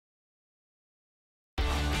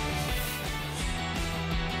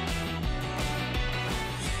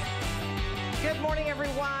morning,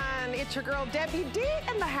 everyone. It's your girl, Debbie D,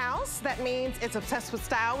 in the house. That means it's Obsessed with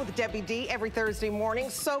Style with Debbie D every Thursday morning.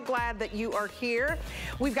 So glad that you are here.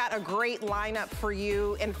 We've got a great lineup for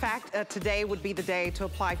you. In fact, today would be the day to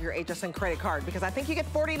apply for your HSN credit card because I think you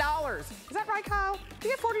get $40. Is that right, Kyle? Do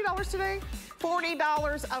you get $40 today?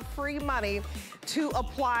 $40 of free money to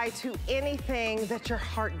apply to anything that your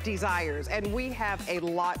heart desires. And we have a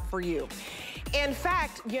lot for you. In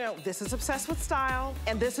fact, you know, this is Obsessed with Style,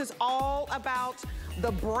 and this is all about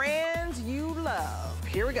the brands you love.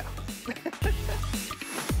 Here we go.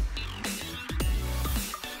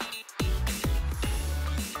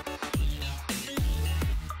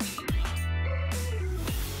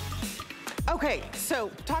 Okay, so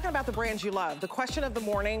talking about the brands you love, the question of the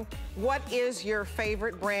morning, what is your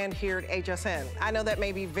favorite brand here at HSN? I know that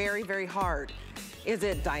may be very, very hard. Is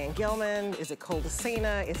it Diane Gilman? Is it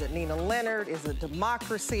Coldacina? Is it Nina Leonard? Is it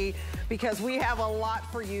Democracy? Because we have a lot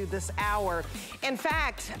for you this hour. In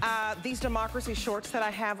fact, these Democracy shorts that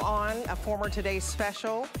I have on, a former Today's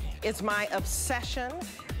Special, it's my obsession.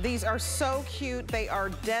 These are so cute. They are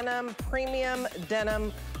denim, premium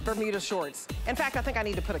denim Bermuda shorts. In fact, I think I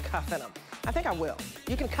need to put a cuff in them. I think I will.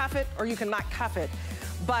 You can cuff it or you can not cuff it.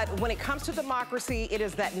 But when it comes to Democracy, it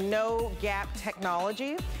is that no gap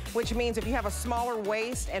technology, which means if you have a smaller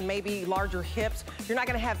waist and maybe larger hips, you're not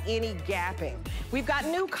gonna have any gapping. We've got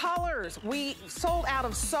new colors. We sold out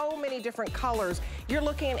of so many different colors. You're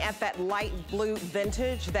looking at that light blue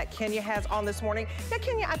vintage that Kenya has on this morning. Yeah,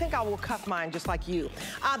 Kenya, I think I will cuff mine just like you.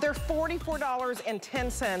 They're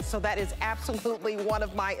 $44.10, so that is absolutely one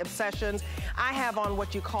of my obsessions. I have on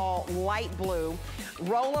what you call light blue.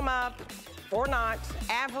 Roll them up or not,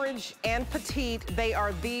 average and petite, they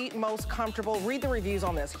are the most comfortable. Read the reviews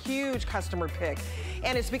on this, huge customer pick.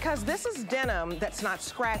 And it's because this is denim that's not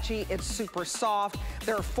scratchy, it's super soft.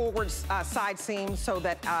 There are forward side seams so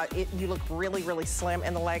that you look really, really slim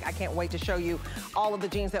in the leg. I can't wait to show you all of the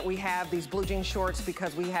jeans that we have, these blue jean shorts,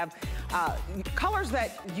 because we have colors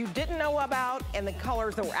that you didn't know about and the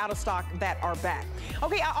colors that were out of stock that are back.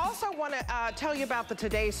 Okay, I also wanna tell you about the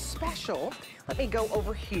Today's Special. Let me go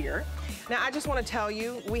over here. Now, I just want to tell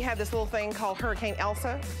you, we had this little thing called Hurricane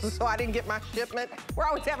Elsa, so I didn't get my shipment. We're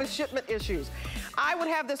always having shipment issues. I would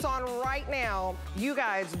have this on right now. You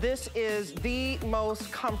guys, this is the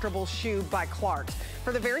most comfortable shoe by Clarks.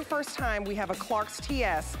 For the very first time, we have a Clarks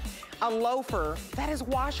TS, a loafer that is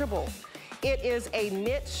washable. It is a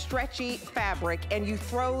knit, stretchy fabric, and you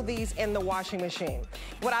throw these in the washing machine.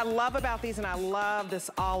 What I love about these, and I love this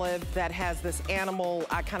olive that has this animal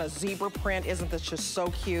kind of zebra print, isn't this just so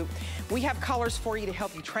cute? We have colors for you to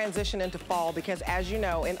help you transition into fall because, as you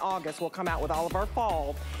know, in August, we'll come out with all of our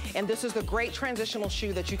fall. And this is the great transitional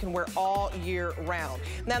shoe that you can wear all year round.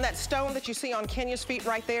 Now, that stone that you see on Kenya's feet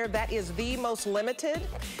right there, that is the most limited.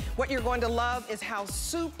 What you're going to love is how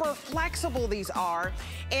super flexible these are,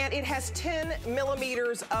 and it has 10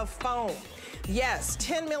 millimeters of foam. Yes,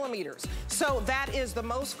 10 millimeters. So that is the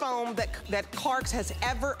most foam that Clarks has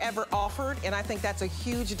ever offered, and I think that's a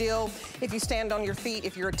huge deal if you stand on your feet,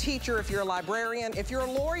 if you're a teacher, if you're a librarian, if you're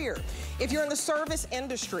a lawyer, if you're in the service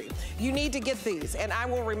industry, you need to get these. And I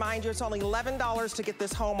will remind you, it's only $11 to get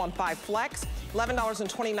this home on 5 Flex,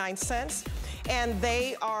 $11.29. And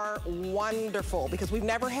they are wonderful because we've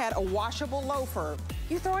never had a washable loafer.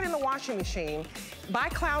 You throw it in the washing machine by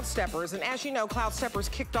Cloud Steppers, and as you know, Cloud Steppers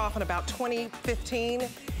kicked off in about 2015.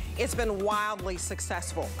 It's been wildly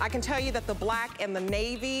successful. I can tell you that the black and the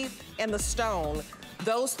navy and the stone,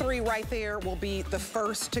 those three right there will be the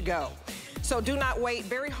first to go. So do not wait.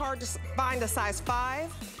 Very hard to find a size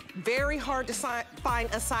 5, very hard to find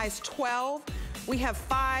a size 12. We have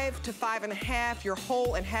 5 to 5.5, your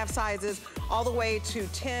whole and half sizes, all the way to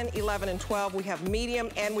 10, 11, and 12. We have medium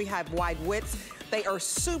and we have wide widths. They are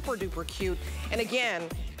super duper cute. And again,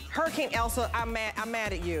 Hurricane Elsa, I'm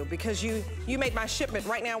mad at you because you made my shipment.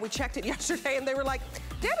 Right now, we checked it yesterday and they were like,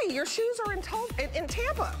 Debbie, your shoes are in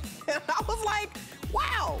Tampa. And I was like,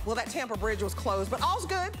 wow. Well, that Tampa bridge was closed, but all's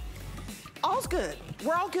good. All's good.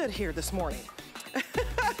 We're all good here this morning.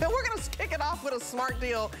 And we're gonna kick it off with a smart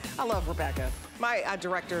deal. I love Rebecca, my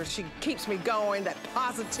director. She keeps me going, that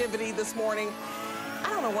positivity this morning. I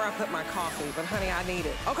don't know where I put my coffee, but honey, I need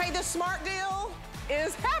it. Okay, this smart deal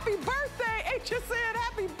is happy birthday, HSN,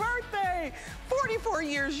 happy birthday. 44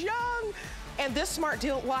 years young. And this smart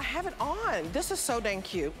deal, well, I have it on. This is so dang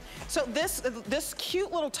cute. So this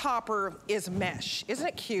cute little topper is mesh. Isn't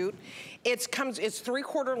it cute? It's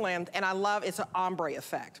 3/4 length, and I love it's an ombre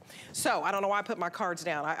effect. So I don't know why I put my cards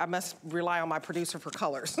down. I must rely on my producer for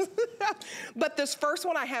colors. But this first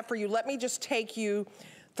one I have for you, let me just take you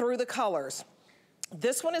through the colors.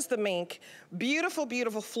 This one is the mink. Beautiful,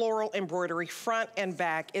 beautiful floral embroidery, front and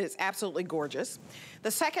back. It is absolutely gorgeous.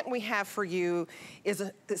 The second we have for you is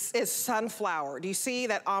sunflower. Do you see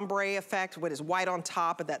that ombre effect, what is white on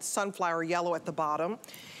top and that sunflower yellow at the bottom?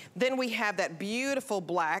 Then we have that beautiful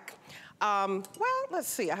black. Well, let's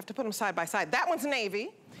see, I have to put them side by side. That one's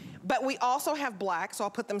navy, but we also have black, so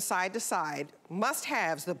I'll put them side to side.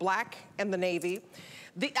 Must-haves, the black and the navy.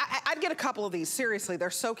 I'd get a couple of these, seriously,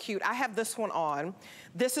 they're so cute. I have this one on.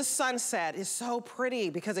 This is Sunset, it's so pretty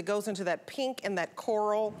because it goes into that pink and that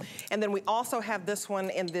coral. And then we also have this one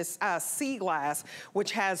in this sea glass,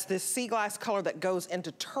 which has this sea glass color that goes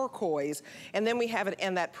into turquoise. And then we have it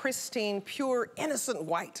in that pristine, pure, innocent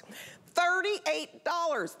white. $38,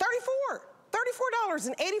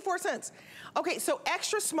 $34.84. Okay, so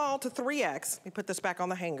extra small to 3X. Let me put this back on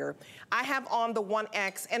the hanger. I have on the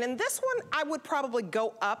 1X, and in this one, I would probably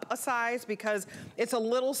go up a size because it's a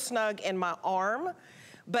little snug in my arm.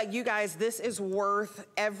 But you guys, this is worth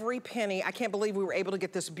every penny. I can't believe we were able to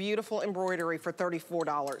get this beautiful embroidery for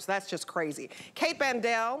 $34. That's just crazy. Kate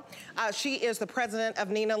Bandel, she is the president of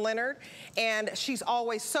Nina Leonard, and she's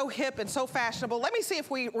always so hip and so fashionable. Let me see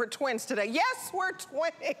if we're twins today. Yes, we're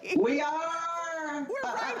twins. We are. We're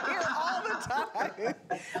right here all the time.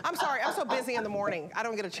 I'm sorry, I'm so busy in the morning. I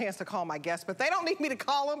don't get a chance to call my guests, but they don't need me to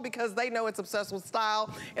call them because they know it's Obsessed with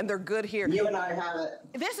Style and they're good here. You and I have it.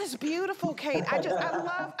 This is beautiful, Kate.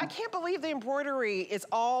 I can't believe the embroidery is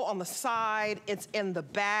all on the side, it's in the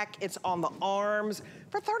back, it's on the arms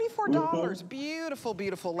for $34. Beautiful,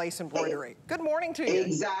 beautiful lace embroidery. Good morning to you.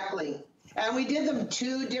 Exactly. And we did them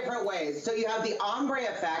two different ways. So you have the ombre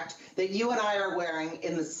effect that you and I are wearing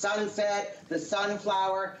in the sunset, the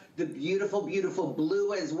sunflower, the beautiful, beautiful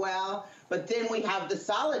blue as well. But then we have the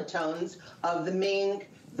solid tones of the mink,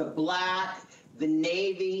 the black, the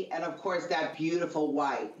navy, and of course that beautiful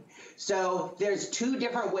white. So there's two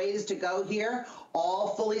different ways to go here,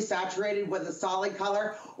 all fully saturated with a solid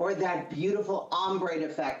color, or that beautiful ombre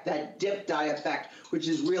effect, that dip dye effect, which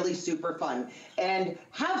is really super fun. And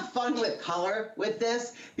have fun with color with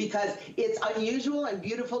this because it's unusual and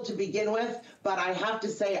beautiful to begin with, but I have to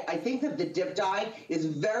say, I think that the dip dye is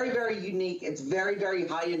very, very unique. It's very, very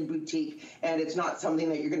high-end boutique, and it's not something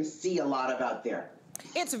that you're gonna see a lot of out there.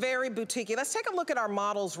 It's very boutique-y. Let's take a look at our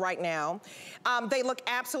models right now. They look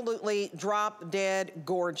absolutely drop-dead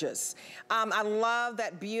gorgeous. I love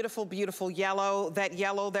that beautiful, beautiful yellow. That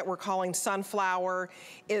yellow that we're calling sunflower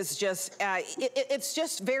is just, it's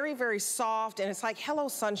just very, very soft, and it's like hello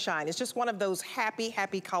sunshine. It's just one of those happy,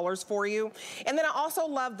 happy colors for you. And then I also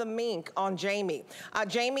love the mink on Jamie.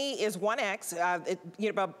 Jamie is 1X,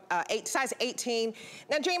 size 18.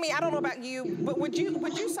 Now, Jamie, I don't know about you, but would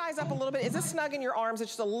you size up a little bit? Is this snug in your arms?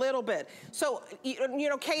 It's just a little bit. So, you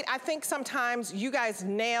know, Kate, I think sometimes you guys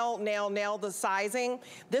nail the sizing.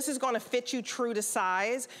 This is gonna fit you true to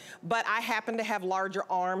size, but I happen to have larger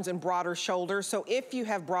arms and broader shoulders. So if you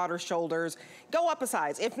have broader shoulders, go up a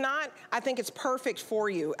size. If not, I think it's perfect for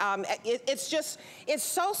you. It's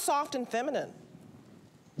so soft and feminine.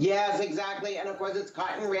 Yes, exactly. And of course it's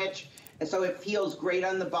cotton rich. And so it feels great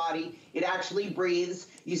on the body. It actually breathes.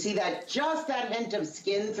 You see that just that hint of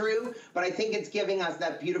skin through, but I think it's giving us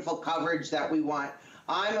that beautiful coverage that we want.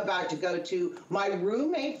 I'm about to go to my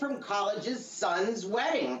roommate from college's son's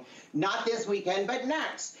wedding. Not this weekend, but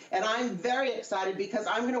next. And I'm very excited because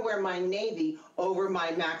I'm gonna wear my navy over my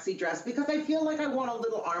maxi dress because I feel like I want a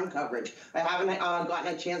little arm coverage. I haven't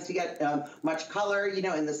gotten a chance to get much color, you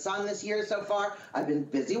know, in the sun this year so far. I've been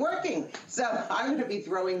busy working. So I'm gonna be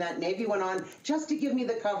throwing that navy one on just to give me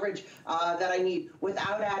the coverage that I need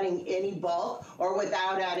without adding any bulk or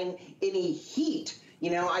without adding any heat. You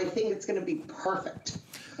know, I think it's gonna be perfect.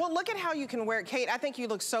 Well, look at how you can wear it. Kate, I think you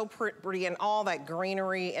look so pretty in all that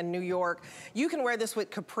greenery in New York. You can wear this with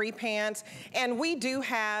capri pants. And we do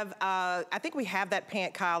have, I think we have that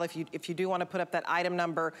pant, Kyle, if you do want to put up that item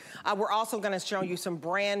number. We're also going to show you some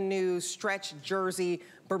brand new stretch jersey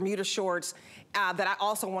Bermuda shorts that I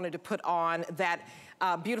also wanted to put on that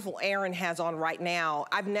beautiful Erin has on right now.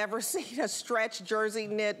 I've never seen a stretch jersey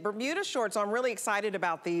knit Bermuda short, so I'm really excited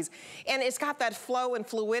about these. And it's got that flow and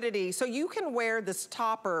fluidity, so you can wear this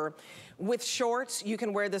topper with shorts. You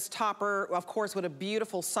can wear this topper, of course, with a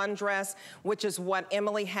beautiful sundress, which is what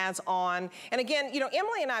Emily has on. And again, you know,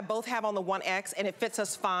 Emily and I both have on the 1X, and it fits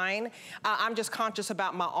us fine. I'm just conscious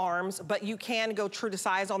about my arms, but you can go true to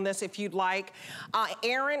size on this if you'd like.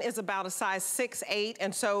 Erin is about a size 6'8",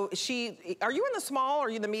 and so are you in the small or are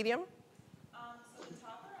you in the medium? So the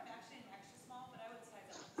topper, I'm actually an extra small, but I would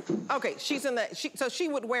size up. Okay, she's in so she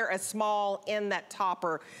would wear a small in that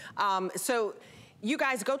topper. So You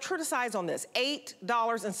guys, go true to size on this.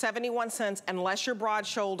 $8.71, unless you're broad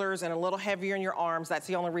shoulders and a little heavier in your arms. That's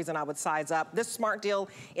the only reason I would size up. This smart deal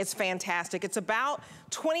is fantastic. It's about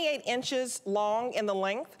 28 inches long in the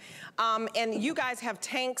length. And you guys have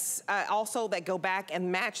tanks also that go back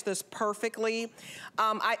and match this perfectly.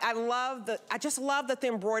 I just love that the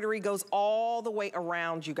embroidery goes all the way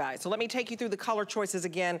around, you guys. So let me take you through the color choices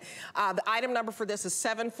again. The item number for this is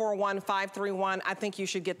 741531. I think you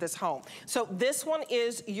should get this home. So this one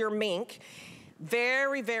is your mink.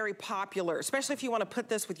 Very, very popular, especially if you want to put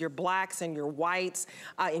this with your blacks and your whites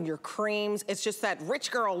and your creams. It's just that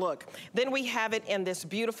rich girl look. Then we have it in this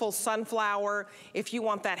beautiful sunflower. If you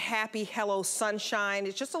want that happy hello sunshine,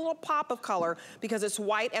 it's just a little pop of color because it's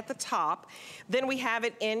white at the top. Then we have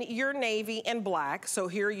it in your navy and black. So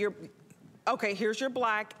here you're okay, here's your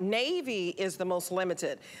black. Navy is the most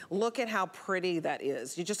limited. Look at how pretty that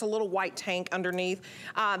is. You're just a little white tank underneath.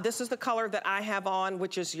 This is the color that I have on,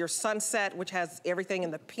 which is your sunset, which has everything in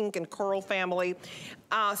the pink and coral family.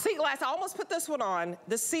 Sea glass, I almost put this one on.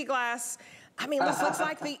 The sea glass, I mean, this looks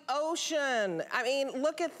like the ocean. I mean,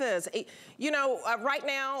 look at this. Right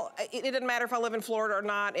now, it doesn't matter if I live in Florida or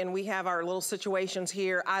not, and we have our little situations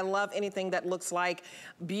here. I love anything that looks like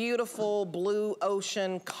beautiful blue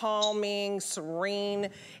ocean, calming, serene,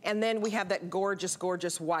 and then we have that gorgeous,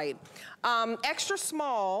 gorgeous white. Extra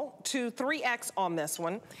small to 3X on this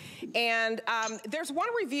one. And there's one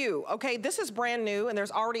review, okay? This is brand new, and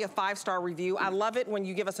there's already a 5-star review. I love it when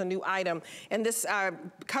you give us a new item. And this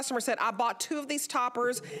customer said, I bought 2 of these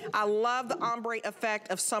toppers. I love the ombre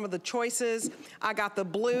effect of some of the choices. I got the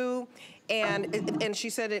blue, and she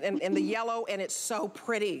said it in the yellow, and it's so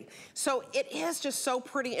pretty. So it is just so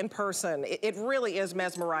pretty in person. It really is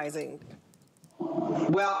mesmerizing.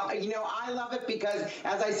 Well, I love it because,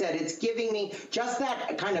 as I said, it's giving me just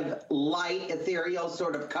that kind of light, ethereal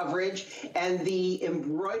sort of coverage, and the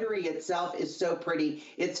embroidery itself is so pretty.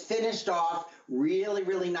 It's finished off really,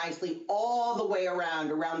 really nicely all the way around.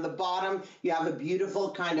 Around the bottom, you have a beautiful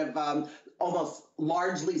kind of almost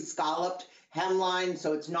largely scalloped hemline,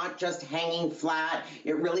 so it's not just hanging flat.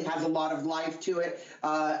 It really has a lot of life to it.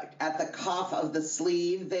 At the cuff of the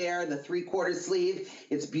sleeve there, the 3/4 sleeve,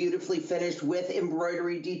 it's beautifully finished with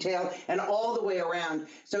embroidery detail and all the way around.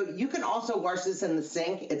 So you can also wash this in the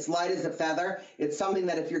sink. It's light as a feather. It's something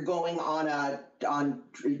that if you're going on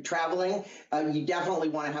traveling, you definitely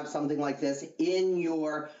want to have something like this in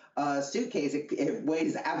your suitcase. It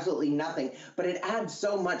weighs absolutely nothing, but it adds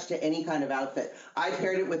so much to any kind of outfit. I've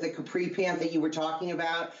paired it with the capri pant that you were talking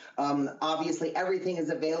about. Obviously, everything is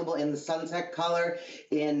available in the sunset color,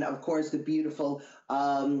 in, of course, the beautiful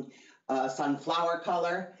sunflower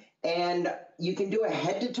color. And you can do a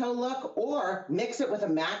head-to-toe look or mix it with a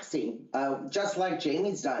maxi, just like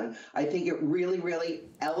Jamie's done. I think it really, really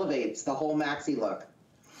elevates the whole maxi look.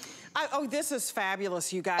 Oh, this is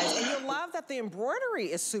fabulous, you guys. And you'll love that the embroidery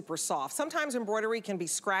is super soft. Sometimes embroidery can be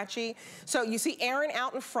scratchy. So you see Erin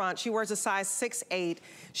out in front. She wears a size 6'8".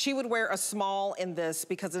 She would wear a small in this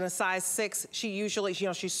because in a size 6, she usually,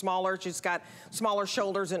 she's smaller. She's got smaller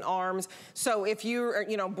shoulders and arms. So if you're,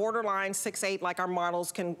 borderline 6'8", like our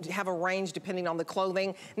models can have a range depending on the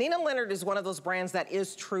clothing. Nina Leonard is one of those brands that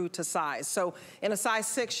is true to size. So in a size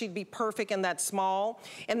 6, she'd be perfect in that small.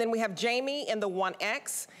 And then we have Jamie in the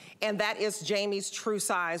 1X. And that is Jamie's true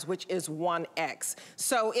size, which is 1X.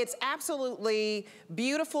 So it's absolutely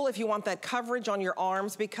beautiful if you want that coverage on your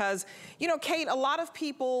arms because, Kate, a lot of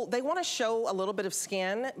people, they want to show a little bit of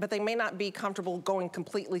skin, but they may not be comfortable going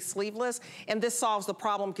completely sleeveless. And this solves the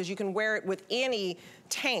problem because you can wear it with any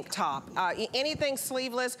tank top. Anything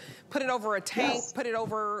sleeveless, put it over a tank, yes. Put it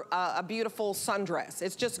over a beautiful sundress.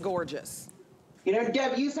 It's just gorgeous.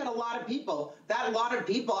 Deb, you said a lot of people. That lot of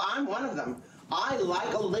people, I'm one of them. I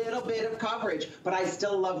like a little bit of coverage, but I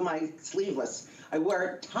still love my sleeveless. I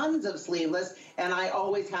wear tons of sleeveless, and I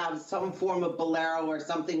always have some form of bolero or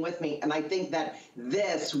something with me, and I think that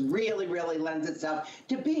this really, really lends itself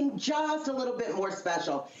to being just a little bit more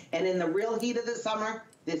special. And in the real heat of the summer,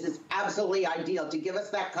 this is absolutely ideal to give us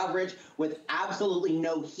that coverage with absolutely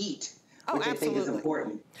no heat. Which I think is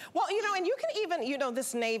important. Well, and you can even,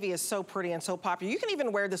 this navy is so pretty and so popular. You can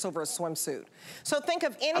even wear this over a swimsuit. So think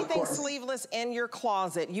of anything sleeveless in your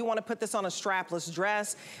closet. You want to put this on a strapless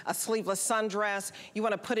dress, a sleeveless sundress. You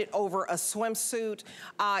want to put it over a swimsuit.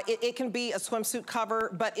 It can be a swimsuit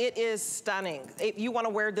cover, but it is stunning. If you want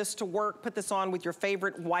to wear this to work, put this on with your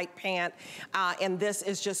favorite white pant, and this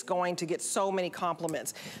is just going to get so many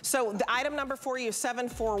compliments. So the item number for you is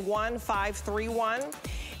 741531.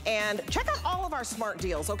 And check out all of our smart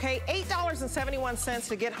deals, okay? $8.71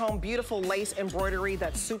 to get home beautiful lace embroidery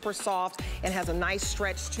that's super soft and has a nice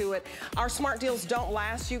stretch to it. Our smart deals don't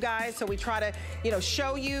last, you guys, so we try to, you know,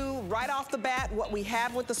 show you right off the bat what we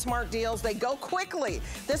have with the smart deals. They go quickly.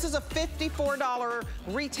 This is a $54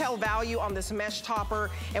 retail value on this mesh topper,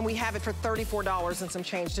 and we have it for $34 and some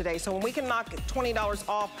change today. So when we can knock $20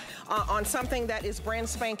 off on something that is brand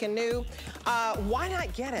spanking new, why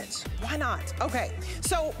not get it? Why not? Okay,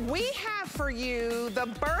 so we have for you the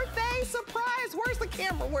birthday surprise. Where's the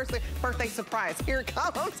camera? Where's the birthday surprise? Here it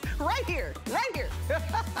comes, right here, right here.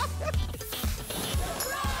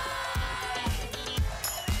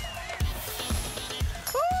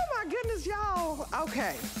 Oh my goodness, y'all.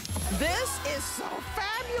 Okay, this is so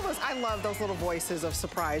fabulous. I love those little voices of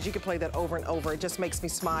surprise. You can play that over and over. It just makes me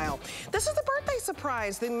smile. This is the birthday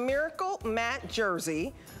surprise, the Miracle Matte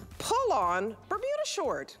Jersey pull-on Bermuda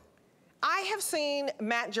short. I have seen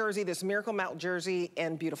matte jersey, this Miracle Matte Jersey,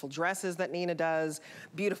 in beautiful dresses that Nina does,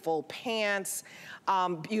 beautiful pants,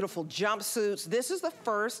 beautiful jumpsuits. This is the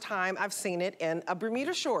first time I've seen it in a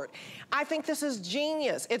Bermuda short. I think this is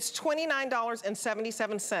genius. It's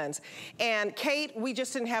 $29.77. And Kate, we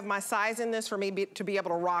just didn't have my size in this for me to be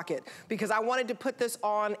able to rock it because I wanted to put this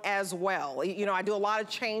on as well. You know, I do a lot of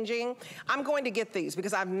changing. I'm going to get these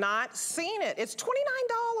because I've not seen it. It's $29.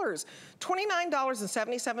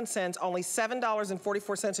 $29.77, only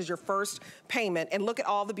 $7.44 is your first payment, and look at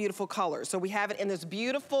all the beautiful colors. So we have it in this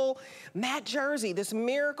beautiful matte jersey, this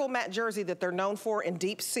Miracle Matte Jersey that they're known for in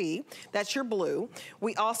deep sea. That's your blue.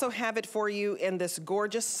 We also have it for you in this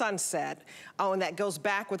gorgeous sunset. Oh, and that goes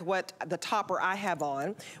back with what the topper I have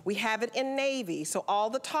on. We have it in navy, so all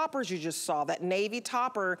the toppers you just saw, that navy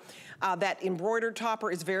topper, that embroidered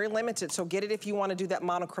topper is very limited, so get it if you want to do that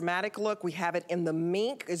monochromatic look. We have it in the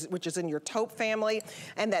mink, which is in your taupe family,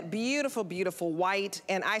 and that beautiful, beautiful white,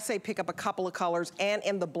 and I say pick up a couple of colors, and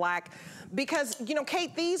in the black, because, you know,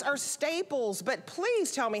 Kate, these are staples, but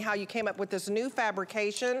please tell me how you came up with this new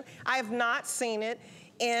fabrication. I have not seen it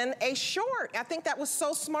in a short. I think that was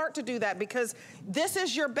so smart to do that because this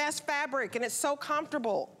is your best fabric and it's so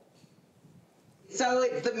comfortable. So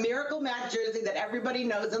it's the Miracle Matte Jersey that everybody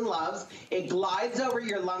knows and loves. It glides over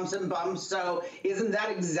your lumps and bumps, so isn't that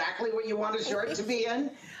exactly what you want a short to be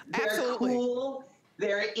in? They're Absolutely. Cool,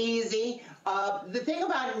 they're easy. The thing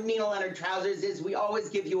about Nina Leonard trousers is we always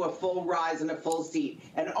give you a full rise and a full seat,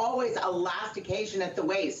 and always elastication at the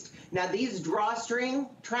waist. Now these drawstring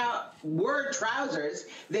trousers,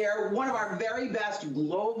 they're one of our very best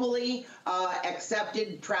globally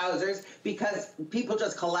accepted trousers because people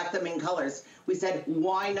just collect them in colors. We said,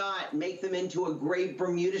 why not make them into a great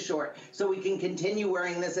Bermuda short so we can continue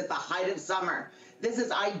wearing this at the height of summer. This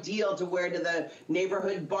is ideal to wear to the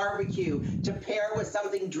neighborhood barbecue, to pair with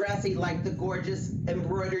something dressy like the gorgeous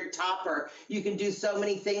embroidered topper. You can do so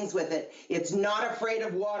many things with it. It's not afraid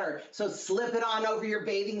of water, so slip it on over your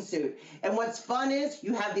bathing suit. And what's fun is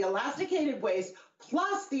you have the elasticated waist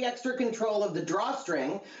plus the extra control of the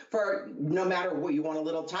drawstring for no matter what you want, a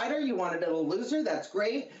little tighter, you want it a little looser, that's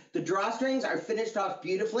great. The drawstrings are finished off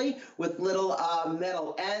beautifully with little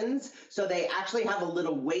metal ends, so they actually have a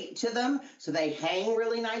little weight to them, so they hang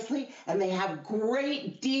really nicely, and they have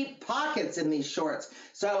great deep pockets in these shorts.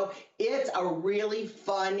 So it's a really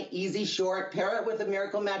fun, easy short. Pair it with a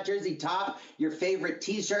Miracle Matte Jersey top, your favorite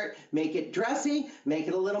t-shirt, make it dressy, make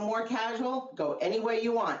it a little more casual, go any way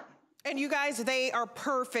you want. And you guys, they are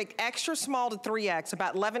perfect, extra small to 3X,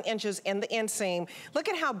 about 11 inches in the inseam. Look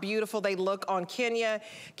at how beautiful they look on Kenya.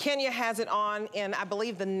 Kenya has it on in, I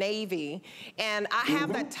believe, the navy. And I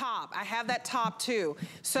have that top. I have that top too.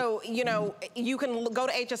 So, you know, you can go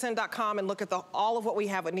to hsn.com and look at all of what we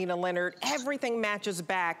have with Nina Leonard. Everything matches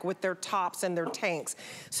back with their tops and their tanks.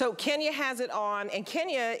 So Kenya has it on, and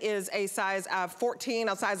Kenya is a size 14,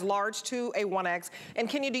 a size large to a 1X. And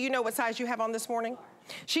Kenya, do you know what size you have on this morning?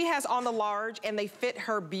 She has on the large, and they fit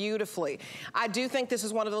her beautifully. I do think this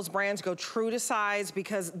is one of those brands go true to size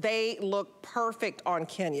because they look perfect on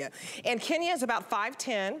Kenya. And Kenya is about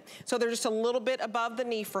 5'10", so they're just a little bit above the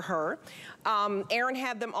knee for her. Erin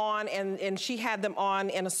had them on, and she had them on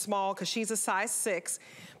in a small because she's a size 6.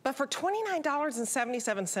 But for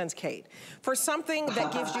 $29.77, Kate, for something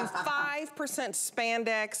that gives you 5%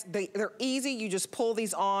 spandex, they're easy, you just pull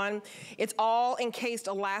these on. It's all encased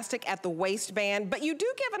elastic at the waistband, but you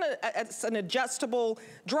do give an adjustable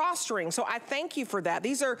drawstring, so I thank you for that.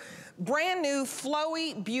 These are brand new,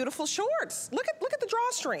 flowy, beautiful shorts. Look at the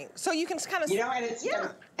drawstring. So you can kind of, you know,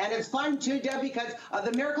 and it's fun too, Deb, because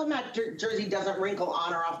the Miracle Matte Jersey doesn't wrinkle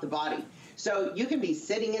on or off the body. So you can be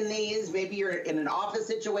sitting in these, maybe you're in an office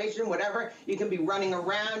situation, whatever. You can be running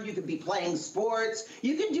around, you could be playing sports.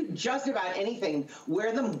 You can do just about anything.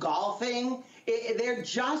 Wear them golfing. They're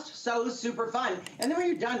just so super fun. And then when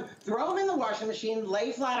you're done, throw them in the washing machine,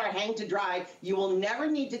 lay flat or hang to dry. You will never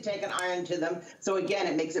need to take an iron to them. So again,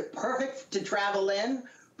 it makes it perfect to travel in,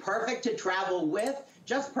 perfect to travel with,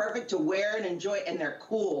 just perfect to wear and enjoy, and they're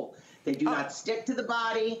cool. They do not stick to the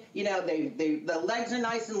body. You know, the legs are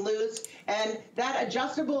nice and loose, and that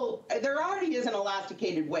adjustable, there already is an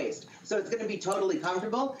elasticated waist, so it's going to be totally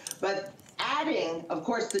comfortable. But adding, of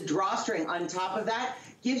course, the drawstring on top of that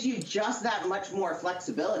gives you just that much more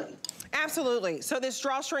flexibility. Absolutely. So this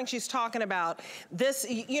drawstring she's talking about, this,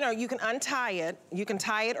 you know, you can untie it, you can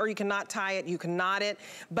tie it, or you cannot tie it, you can knot it,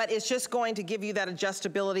 but it's just going to give you that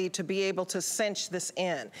adjustability to be able to cinch this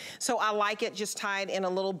in. So I like it just tied in a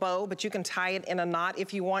little bow, but you can tie it in a knot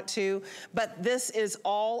if you want to. But this is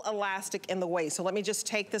all elastic in the waist. So let me just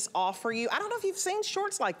take this off for you. I don't know if you've seen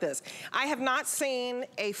shorts like this. I have not seen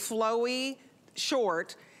a flowy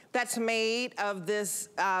short that's made of this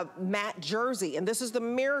matte jersey. And this is the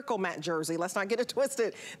Miracle Matte Jersey. Let's not get it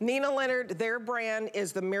twisted. Nina Leonard, their brand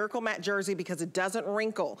is the Miracle Matte Jersey because it doesn't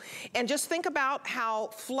wrinkle. And just think about how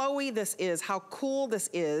flowy this is, how cool this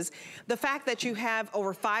is. The fact that you have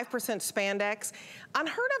over 5% spandex,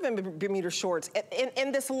 unheard of in Bermuda shorts,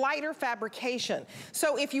 in this lighter fabrication.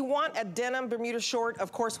 So if you want a denim Bermuda short,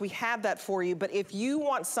 of course we have that for you. But if you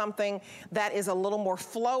want something that is a little more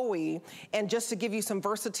flowy and just to give you some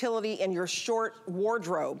versatility in your short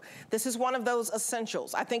wardrobe, this is one of those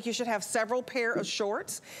essentials. I think you should have several pair of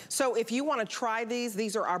shorts. So if you want to try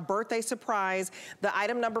these are our birthday surprise. The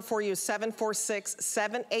item number for you is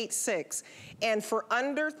 746786. And for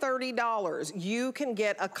under $30, you can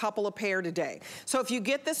get a couple of pair today. So if you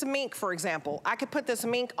get this mink, for example, I could put this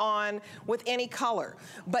mink on with any color,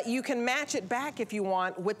 but you can match it back if you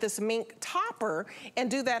want with this mink topper and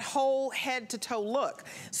do that whole head to toe look.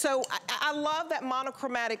 So I love that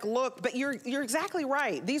monochromatic look, but you're exactly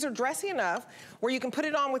right. These are dressy enough where you can put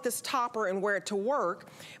it on with this topper and wear it to work,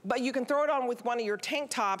 but you can throw it on with one of your tank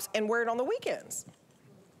tops and wear it on the weekends.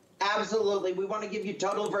 Absolutely. We want to give you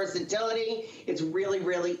total versatility. It's really,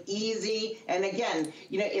 really easy. And again,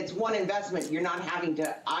 you know, it's one investment. You're not having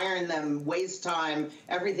to iron them, waste time.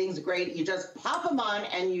 Everything's great. You just pop them on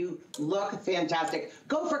and you look fantastic.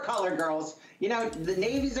 Go for color, girls. You know, the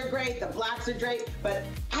navies are great, the blacks are great, but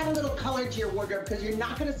add a little color to your wardrobe because you're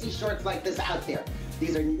not going to see shorts like this out there.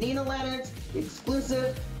 These are Nina Leonard's,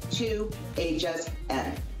 exclusive to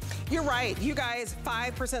HSN. You're right, you guys,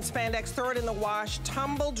 5% spandex, throw it in the wash,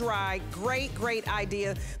 tumble dry, great, great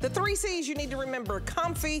idea. The 3 C's you need to remember: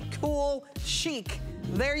 comfy, cool, chic.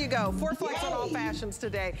 There you go, 4 flights on all fashions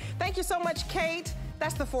today. Thank you so much, Kate.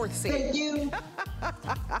 That's the 4th C. Thank you.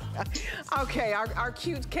 Okay, our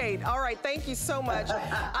cute Kate. All right, thank you so much.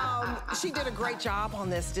 She did a great job on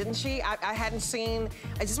this, didn't she? I hadn't seen,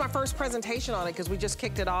 this is my first presentation on it because we just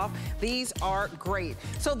kicked it off. These are great.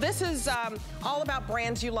 So this is all about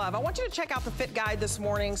brands you love. I want you to check out the fit guide this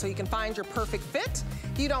morning so you can find your perfect fit.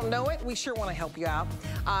 If you don't know it, we sure want to help you out.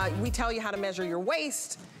 We tell you how to measure your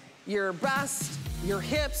waist, your bust, your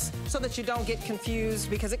hips, so that you don't get confused,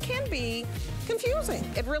 because it can be confusing.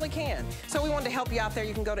 It really can. So we wanted to help you out there.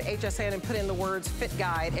 You can go to HSN and put in the words fit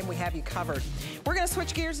guide and we have you covered. We're gonna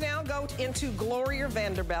switch gears now, go into Gloria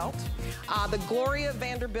Vanderbilt. The Gloria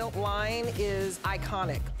Vanderbilt line is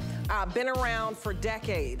iconic. Been around for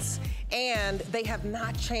decades, and they have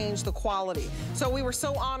not changed the quality. So we were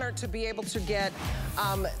so honored to be able to get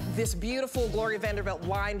this beautiful Gloria Vanderbilt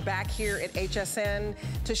line back here at HSN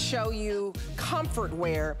to show you comfort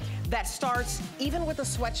wear that starts even with a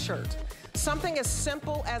sweatshirt. Something as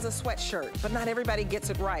simple as a sweatshirt, but not everybody gets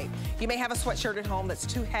it right. You may have a sweatshirt at home that's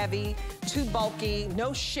too heavy, too bulky,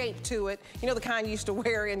 no shape to it. You know, the kind you used to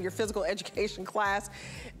wear in your physical education class.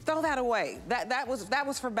 Throw that away. That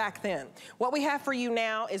was for back then. What we have for you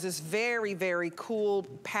now is this very, very cool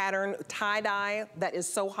pattern tie-dye that is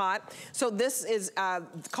so hot. So this is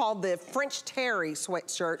called the French Terry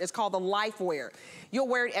sweatshirt. It's called the Life Wear. You'll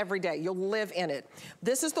wear it every day. You'll live in it.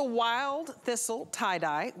 This is the Wild Thistle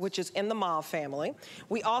tie-dye, which is in the mauve family.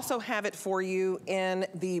 We also have it for you in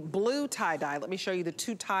the blue tie-dye. Let me show you the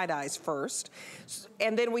 2 tie-dyes first.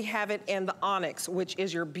 And then we have it in the onyx, which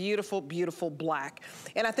is your beautiful, beautiful black.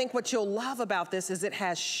 And I think what you'll love about this is it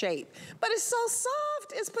has shape, but it's so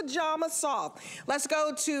soft. It's pajama soft. Let's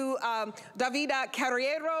go to Davida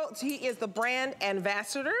Carriero. He is the brand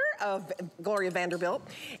ambassador of Gloria Vanderbilt,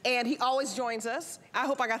 and he always joins us. I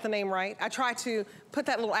hope I got the name right. I try to put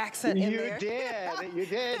that little accent in there. You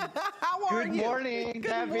did. How are you? Good morning, Good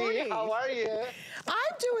Debbie. morning. How are you?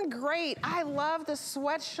 I'm doing great. I love the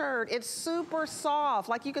sweatshirt. It's super soft,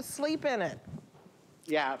 like you could sleep in it.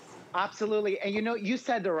 Yes, absolutely. And you know, you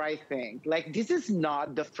said the right thing. Like, this is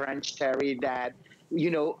not the French terry that, you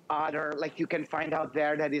know, other, like you can find out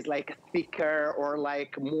there that is like thicker or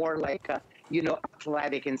like more like a, you know,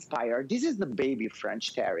 athletic inspired. This is the baby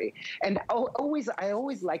French terry. And I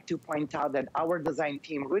always like to point out that our design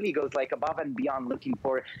team really goes like above and beyond looking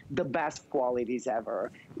for the best qualities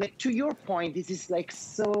ever. Like, to your point, this is like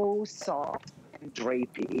so soft and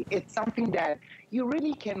drapey. It's something that you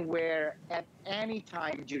really can wear at any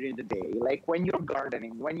time during the day, like when you're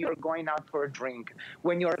gardening, when you're going out for a drink,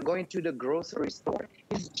 when you're going to the grocery store.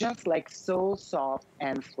 It's just like so soft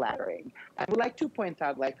and flattering. I would like to point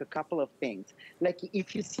out like a couple of things. Like,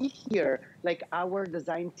 if you see here, like our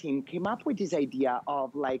design team came up with this idea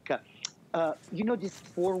of like you know, this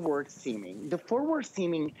forward seaming. The forward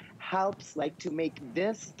seaming helps like to make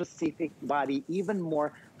this specific body even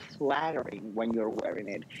more flattering when you're wearing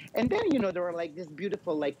it. And then, you know, there are like these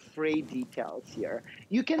beautiful like fray details here.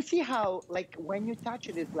 You can see how like when you touch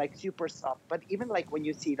it, it's like super soft, but even like when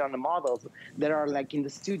you see it on the models that are like in the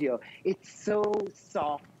studio, it's so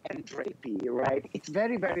soft and drapey, right? It's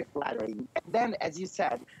very, very flattering. And then, as you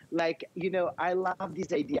said, like, you know, I love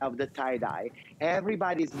this idea of the tie-dye.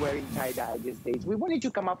 Everybody's wearing tie-dye these days. We wanted to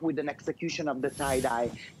come up with an execution of the tie-dye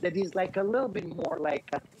that is like a little bit more like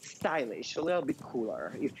stylish, a little bit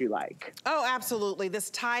cooler, if you like. Oh, absolutely. This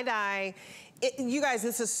tie-dye, you guys,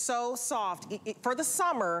 this is so soft. For the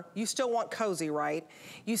summer, you still want cozy, right?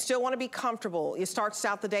 You still want to be comfortable. It starts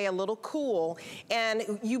out the day a little cool,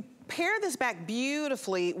 and you pair this back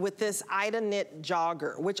beautifully with this Ida knit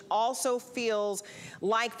jogger, which also feels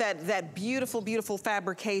like that beautiful, beautiful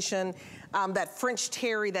fabrication, that French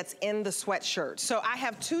terry that's in the sweatshirt. So I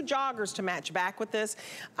have two joggers to match back with this.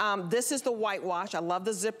 This is the whitewash. I love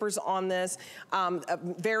the zippers on this. A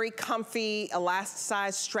very comfy,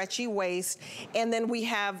 elasticized, stretchy waist. And then we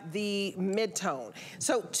have the mid-tone.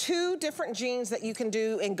 So two different jeans that you can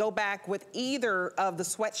do and go back with either of the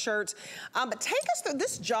sweatshirts. But take us through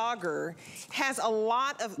this jogger. Has a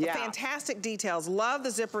lot of fantastic details. Love the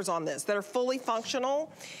zippers on this that are fully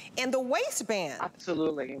functional. And the waistband.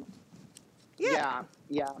 Absolutely. Yeah.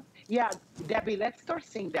 Debbie, let's start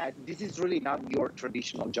saying that this is really not your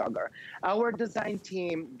traditional jogger. Our design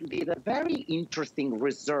team did a very interesting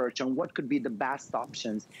research on what could be the best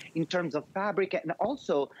options in terms of fabric and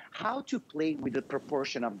also how to play with the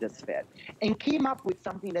proportion of this fit, and came up with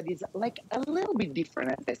something that is like a little bit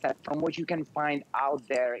different, as I said, from what you can find out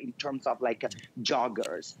there in terms of like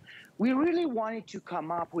joggers. We really wanted to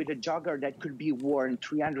come up with a jogger that could be worn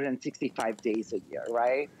 365 days a year,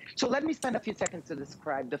 right? So let me spend a few seconds to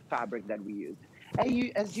describe the fabric that we used.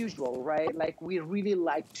 As usual, right? Like, we really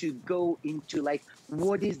like to go into like,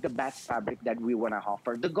 what is the best fabric that we want to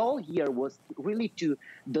offer? The goal here was really to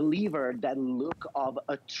deliver that look of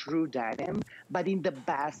a true denim, but in the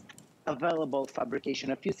best available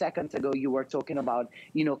fabrication. A few seconds ago, you were talking about,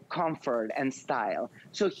 you know, comfort and style.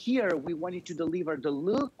 So here we wanted to deliver the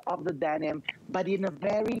look of the denim, but in a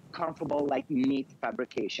very comfortable, like knit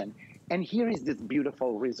fabrication. And here is this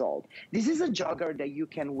beautiful result. This is a jogger that you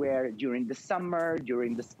can wear during the summer,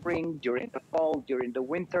 during the spring, during the fall, during the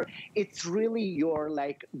winter. It's really your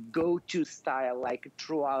like go-to style, like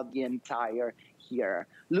throughout the entire year.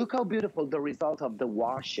 Look how beautiful the result of the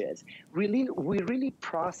wash is. Really, we really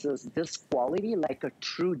process this quality like a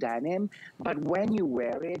true denim, but when you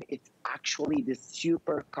wear it, it's actually this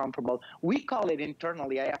super comfortable. We call it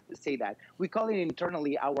internally, I have to say that, we call it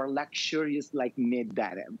internally our luxurious like mid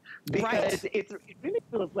denim, because it really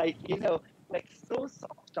feels like, you know, like so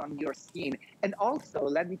soft on your skin. And also,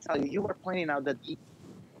 let me tell you, you were pointing out that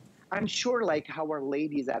I'm sure like our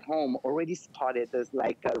ladies at home already spotted this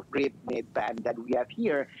like a rib knit band that we have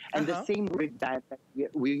here, and the same rib band that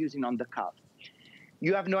we're using on the cuff.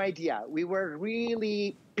 You have no idea. We were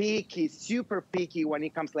really picky, super picky when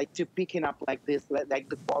it comes like to picking up like this, like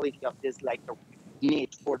the quality of this like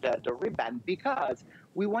knit for the ribbon, because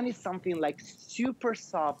we wanted something like super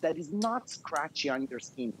soft that is not scratchy on your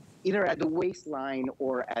skin, either at the waistline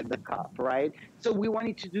or at the cuff, right? So we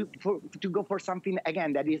wanted to go for something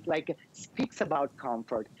again that is like speaks about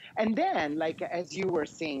comfort, and then like as you were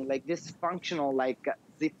saying, like this functional like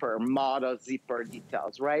zipper, model zipper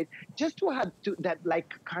details, right? Just to have that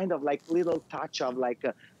like kind of like little touch of like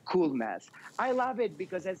a coolness. I love it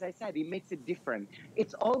because, as I said, it makes it different.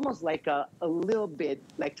 It's almost like a little bit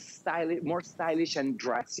like stylish, more stylish and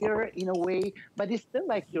dressier in a way, but it's still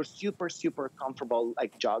like your super, super comfortable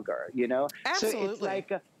like jogger, you know? Absolutely. So it's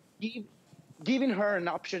like, giving her an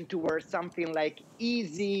option to wear something like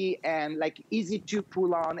easy and like easy to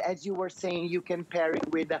pull on. As you were saying, you can pair it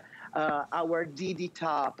with our DD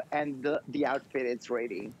top, and the outfit is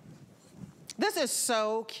ready. This is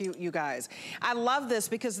so cute, you guys. I love this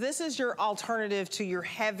because this is your alternative to your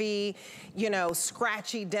heavy, you know,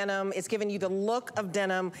 scratchy denim. It's giving you the look of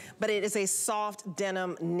denim, but it is a soft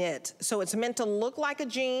denim knit. So it's meant to look like a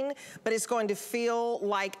jean, but it's going to feel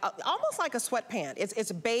like, almost like a sweatpant.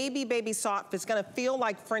 It's baby soft. It's gonna feel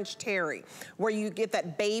like French terry, where you get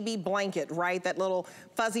that baby blanket, right? That little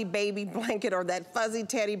fuzzy baby blanket or that fuzzy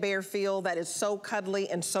teddy bear feel that is so cuddly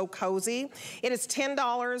and so cozy. It is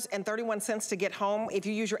 $10.31 to get home. If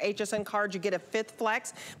you use your HSN card, you get a 5th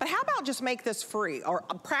flex. But how about just make this free, or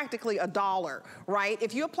practically $1, right?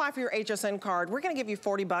 If you apply for your HSN card, we're gonna give you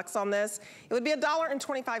 40 bucks on this. It would be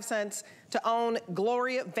 $1.25 to own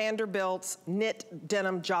Gloria Vanderbilt's knit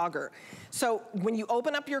denim jogger. So when you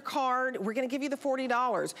open up your card, we're gonna give you the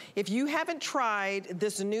 $40. If you haven't tried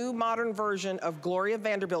this new modern version of Gloria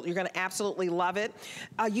Vanderbilt, you're gonna absolutely love it.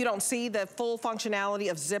 You don't see the full functionality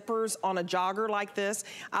of zippers on a jogger like this.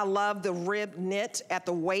 I love the rib knit at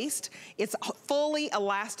the waist. It's fully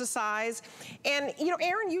elasticized. And you know,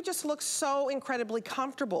 Erin, you just look so incredibly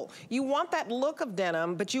comfortable. You want that look of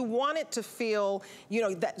denim, but you want it to feel, you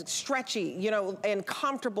know, that stretchy, you know, and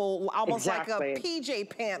comfortable, almost like a PJ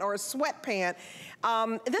pant or a sweat pant.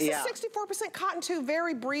 This is 64% cotton too,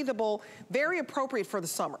 very breathable, very appropriate for the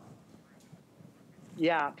summer.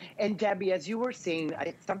 Yeah, and Debbie, as you were saying,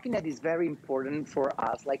 something that is very important for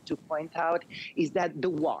us, like to point out, is that the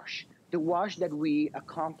wash that we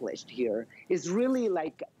accomplished here is really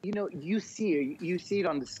like, you know, you see it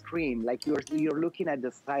on the screen, like you're looking at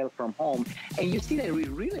the style from home, and you see that it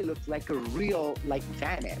really looks like a real like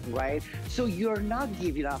denim, right? So you're not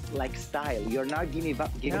giving up like style, you're not giving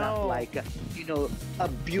up like you know, a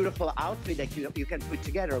beautiful outfit that you can put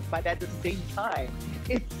together, but at the same time,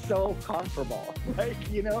 it's so comfortable. Like,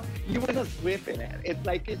 you know, you want to slip in it. It's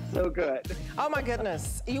like, it's so good. Oh my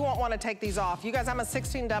goodness, you won't want to take these off. You guys, I'm a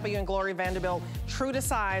 16W in Gloria Vanderbilt, true to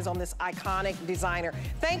size on this iconic designer.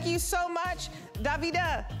 Thank you so much,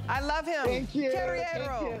 Davida. I love him. Thank you.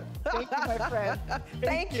 Thank you. Thank you, my friend.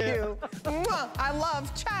 Thank you. Mwah. I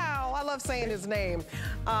love Chow. I love saying his name.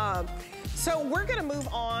 So we're gonna move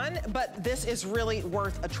on, but this is really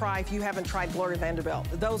worth a try if you haven't tried Gloria Vanderbilt.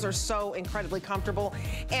 Those are so incredibly comfortable.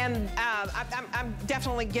 And I'm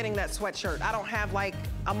definitely getting that sweatshirt. I don't have like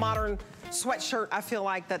a modern sweatshirt. I feel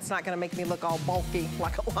like that's not gonna make me look all bulky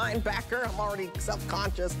like a linebacker. I'm already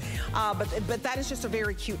self-conscious. But that is just a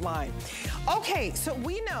very cute line. Okay, so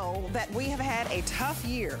we know that we have had a tough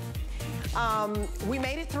year. We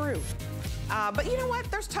made it through. But you know what?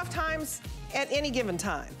 There's tough times at any given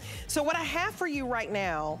time. So what I have for you right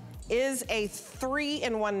now is a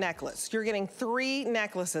 3-in-1 necklace. You're getting 3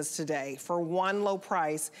 necklaces today for one low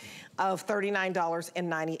price of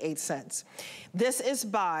 $39.98. This is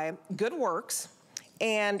by Good Works.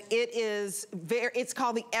 And it's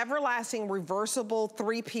called the Everlasting Reversible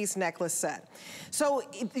 3-Piece Necklace Set. So,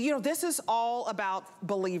 you know, this is all about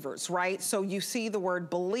believers, right? So you see the word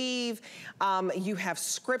believe, you have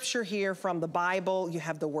scripture here from the Bible, you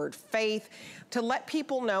have the word faith, to let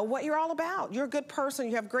people know what you're all about. You're a good person,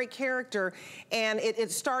 you have great character, and it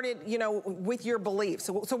started, you know, with your beliefs.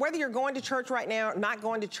 So whether you're going to church right now, not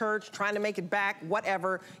going to church, trying to make it back,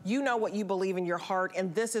 whatever, you know what you believe in your heart,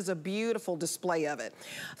 and this is a beautiful display of it.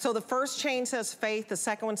 So the first chain says faith, the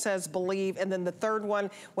second one says believe, and then the third one,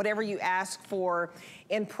 whatever you ask for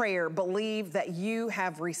in prayer, believe that you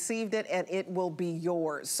have received it and it will be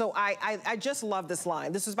yours. So I just love this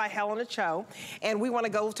line. This is by Helena Cho, and we want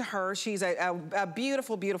to go to her. She's a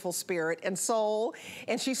beautiful, beautiful spirit and soul,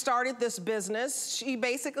 and she started this business. She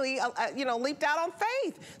basically, you know, leaped out on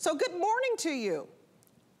faith. So good morning to you.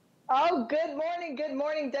 Oh, good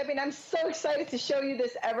morning, Debbie, and I'm so excited to show you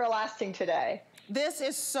this Everlasting today. This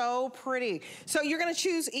is so pretty. So you're gonna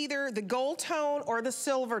choose either the gold tone or the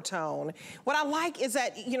silver tone. What I like is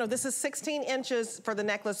that, you know, this is 16 inches for the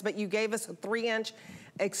necklace, but you gave us a 3-inch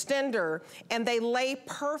extender, and they lay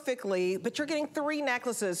perfectly, but you're getting 3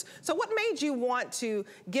 necklaces. So what made you want to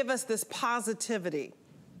give us this positivity?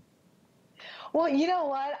 Well, you know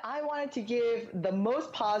what? I wanted to give the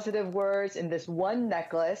most positive words in this one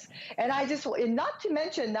necklace. And not to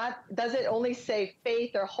mention, not does it only say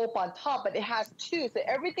faith or hope on top, but it has 2. So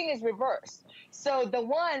everything is reversed. So the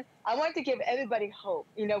one, I wanted to give everybody hope.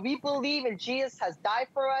 You know, we believe in Jesus has died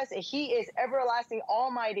for us, and he is everlasting,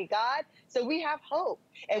 almighty God. So we have hope,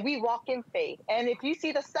 and we walk in faith. And if you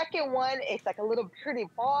see the second one, it's like a little pretty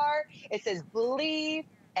bar. It says believe,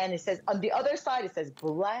 and it says on the other side, it says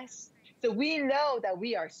bless. So we know that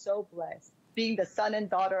we are so blessed. being the son and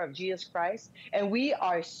daughter of Jesus Christ. And we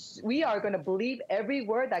are going to believe every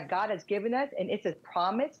word that God has given us, and it's a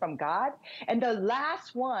promise from God. And the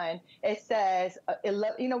last one, it says,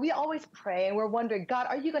 you know, we always pray and we're wondering, God,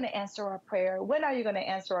 are you going to answer our prayer? When are you going to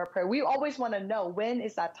answer our prayer? We always want to know, when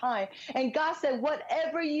is that time? And God said,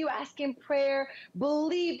 whatever you ask in prayer,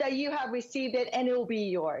 believe that you have received it and it will be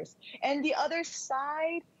yours. And the other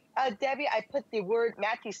side, Debbie, I put the word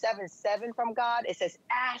Matthew 7:7 from God. It says,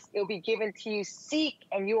 ask, it will be given to you. Seek,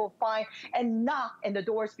 and you will find. And knock, and the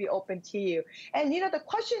doors be open to you. And, you know, the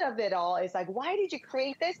question of it all is like, why did you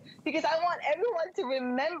create this? Because I want everyone to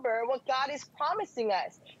remember what God is promising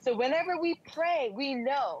us. So whenever we pray, we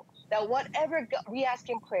know that whatever we ask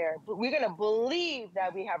in prayer, we're going to believe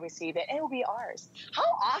that we have received it, and it will be ours. How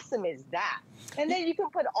awesome is that? And then you can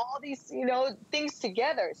put all these, you know, things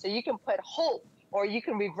together. So you can put hope, or you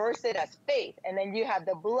can reverse it as faith, and then you have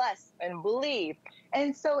the bless and believe.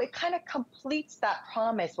 And so it kind of completes that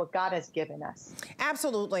promise, what God has given us.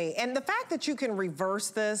 Absolutely. And the fact that you can reverse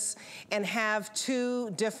this and have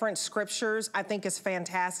two different scriptures, I think is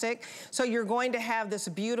fantastic. So you're going to have this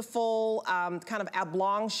beautiful kind of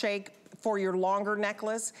oblong shape for your longer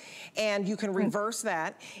necklace, and you can reverse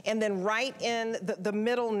that. And then right in the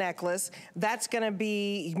middle necklace, that's gonna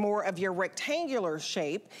be more of your rectangular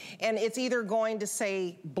shape, and it's either going to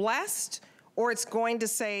say blessed or it's going to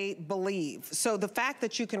say believe. So the fact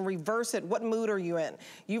that you can reverse it, what mood are you in?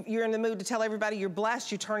 You're in the mood to tell everybody you're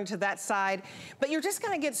blessed, you turn to that side, but you're just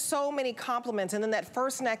gonna get so many compliments. And then that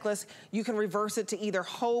first necklace, you can reverse it to either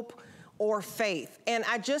hope or faith. And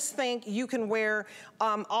I just think you can wear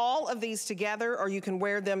all of these together, or you can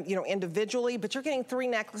wear them, you know, individually, but you're getting 3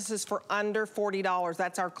 necklaces for under $40.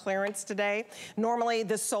 That's our clearance today. Normally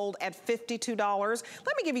this sold at $52.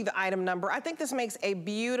 Let me give you the item number. I think this makes a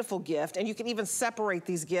beautiful gift, and you can even separate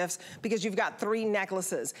these gifts because you've got 3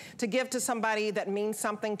 necklaces to give to somebody that means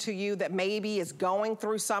something to you, that maybe is going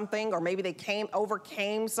through something, or maybe they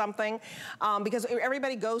overcame something, because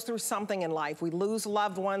everybody goes through something in life. We lose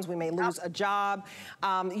loved ones, we may lose a job,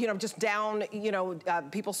 you know, just down, you know,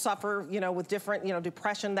 people suffer, you know, with different, you know,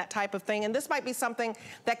 depression, that type of thing. And this might be something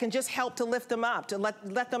that can just help to lift them up, to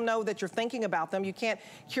let them know that you're thinking about them. You can't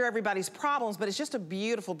cure everybody's problems, but it's just a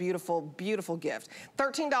beautiful, beautiful, beautiful gift.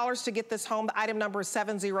 $13 to get this home. The item number is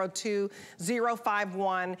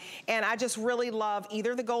 702051. And I just really love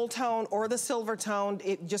either the gold tone or the silver tone.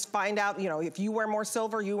 Just find out, you know, if you wear more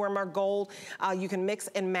silver, you wear more gold, you can mix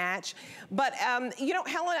and match. But, you know,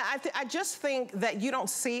 Helen, I just think that you don't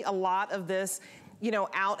see a lot of this, you know,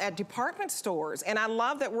 out at department stores. And I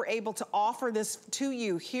love that we're able to offer this to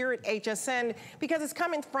you here at HSN because it's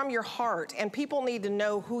coming from your heart, and people need to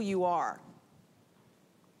know who you are.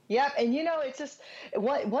 Yep, and you know, it's just,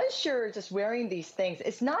 once you're just wearing these things,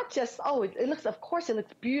 it's not just, oh, it looks, of course it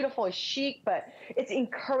looks beautiful, it's chic, but it's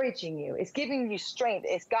encouraging you. It's giving you strength.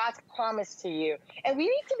 It's God's promise to you. And we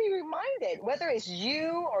need to be reminded, whether it's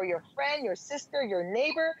you or your friend, your sister, your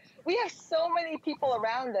neighbor, we have so many people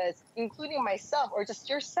around us, including myself or just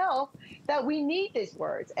yourself, that we need these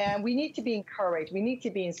words, and we need to be encouraged. We need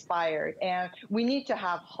to be inspired, and we need to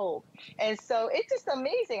have hope. And so it's just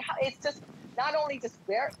amazing how it's just, not only just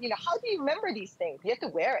wear, you know, how do you remember these things? You have to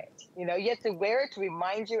wear it. You know, you have to wear it to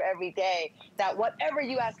remind you every day that whatever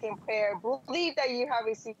you ask in prayer, believe that you have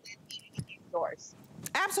received it, yours.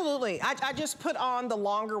 Absolutely. I just put on the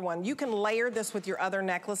longer one. You can layer this with your other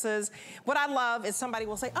necklaces. What I love is somebody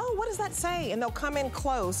will say, oh, what does that say? And they'll come in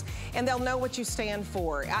close and they'll know what you stand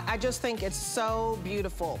for. I just think it's so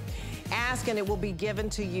beautiful. Ask and it will be given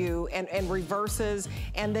to you, and reverses.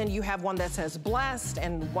 And then you have one that says blessed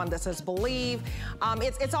and one that says believe.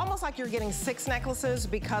 It's almost like you're getting 6 necklaces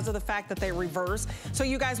because of the fact that they reverse. So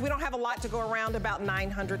you guys, we don't have a lot to go around, about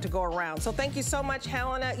 900 to go around. So thank you so much,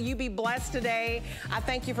 Helena. You be blessed today. I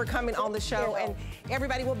thank you for coming on the show. And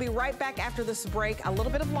everybody, will be right back after this break. A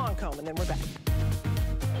little bit of Lancome, and then we're back.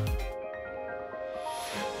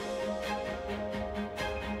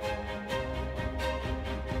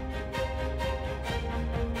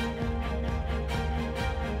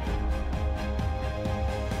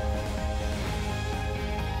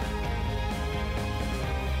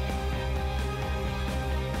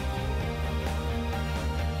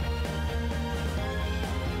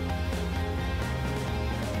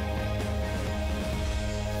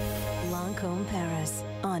 Paris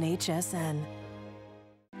on HSN.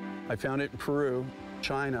 I found it in Peru,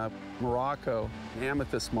 China, Morocco, an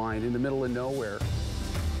amethyst mine in the middle of nowhere.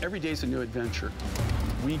 Every day's a new adventure.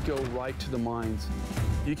 We go right to the mines.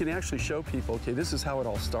 You can actually show people, okay, this is how it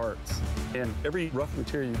all starts. And every rough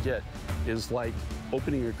material you get is like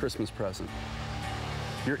opening a Christmas present.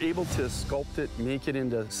 You're able to sculpt it, make it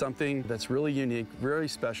into something that's really unique, very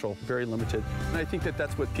special, very limited. And I think that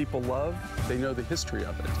that's what people love. They know the history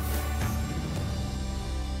of it.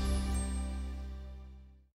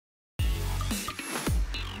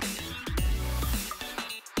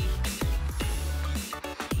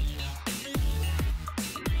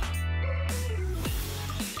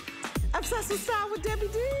 Obsessed with Style with Debbie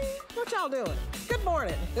D. What y'all doing? Good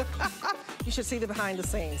morning. You should see the behind the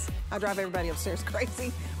scenes. I drive everybody upstairs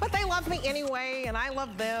crazy, but they love me anyway, and I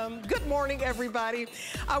love them. Good morning, everybody.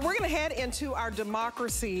 We're gonna head into our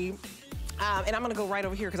democracy, and I'm gonna go right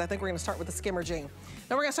over here because I think we're gonna start with the skimmer jean.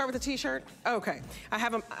 Now we're gonna start with the t-shirt? Okay, I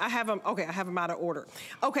have them out of order.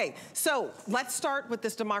 Okay, so let's start with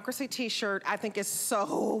this democracy t-shirt. I think it's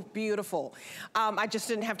so beautiful. I just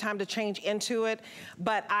didn't have time to change into it,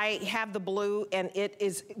 but I have the blue and it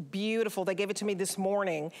is beautiful. They gave it to me this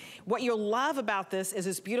morning. What you'll love about this is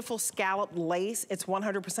this beautiful scalloped lace. It's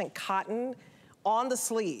 100% cotton on the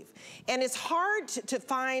sleeve. And it's hard to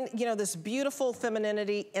find, you know, this beautiful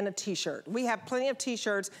femininity in a t-shirt. We have plenty of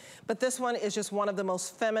t-shirts, but this one is just one of the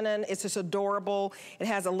most feminine. It's just adorable. It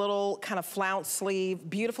has a little kind of flounce sleeve,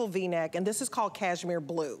 beautiful V-neck, and this is called cashmere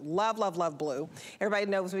blue. Love, love, love blue. Everybody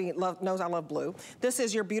knows knows I love blue. This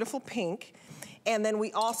is your beautiful pink. And then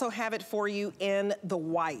we also have it for you in the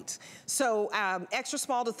white. So extra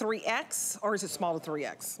small to 3X, or is it small to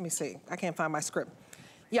 3X? Let me see, I can't find my script.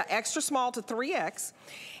 Yeah, extra small to 3X.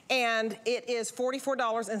 And it is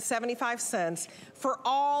 $44.75 for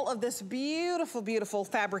all of this beautiful, beautiful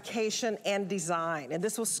fabrication and design. And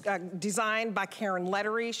this was designed by Karen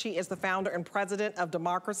Lettery. She is the founder and president of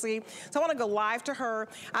Democracy. So I wanna go live to her.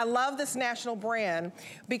 I love this national brand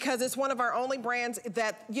because it's one of our only brands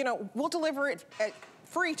that, you know, we'll deliver it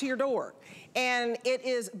free to your door. And it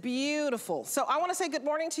is beautiful. So I wanna say good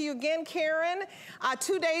morning to you again, Karen.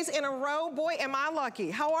 2 days in a row, boy, am I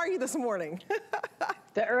lucky. How are you this morning?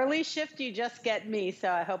 The early shift, you just get me,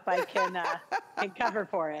 so I hope I can cover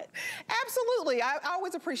for it. Absolutely, I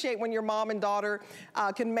always appreciate when your mom and daughter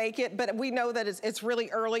can make it, but we know that it's really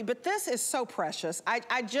early, but this is so precious.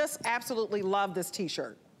 I just absolutely love this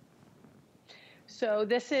t-shirt. So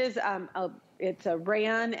this is, it's a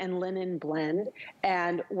rayon and linen blend,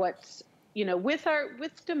 and what's, you know, with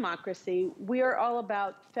Democracy, we are all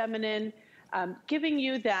about feminine, giving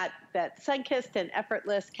you that sun-kissed and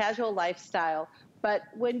effortless casual lifestyle. But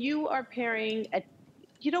when you are pairing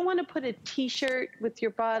you don't want to put a t-shirt with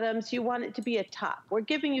your bottoms. You want it to be a top. We're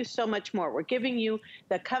giving you so much more. We're giving you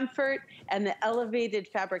the comfort and the elevated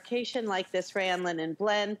fabrication like this rayon linen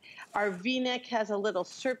blend. Our V-neck has a little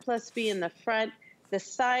surplus V in the front. The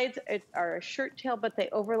sides are a shirt tail, but they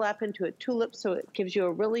overlap into a tulip, so it gives you a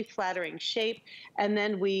really flattering shape. And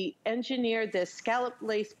then we engineered this scallop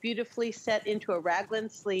lace beautifully set into a raglan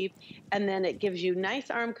sleeve, and then it gives you nice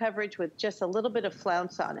arm coverage with just a little bit of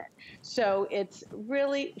flounce on it. So it's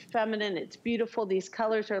really feminine, it's beautiful. These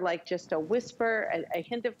colors are like just a whisper, a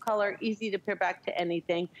hint of color, easy to pair back to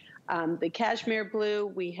anything. The cashmere blue,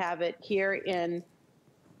 we have it here in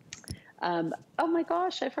oh my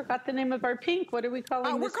gosh, I forgot the name of our pink. What are we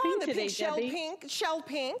calling this pink today, Debbie? Pink, shell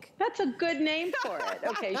pink. That's a good name for it.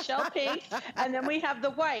 Okay, shell pink. And then we have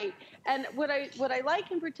the white. And what I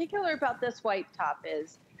like in particular about this white top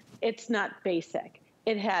is it's not basic.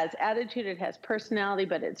 It has attitude, it has personality,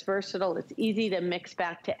 but it's versatile. It's easy to mix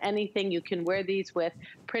back to anything. You can wear these with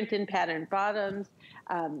print and pattern bottoms.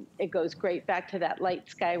 It goes great back to that light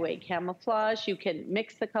skyway camouflage. You can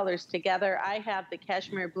mix the colors together. I have the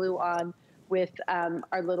cashmere blue on with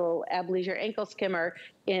our little athleisure ankle skimmer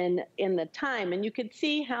in the time. And you can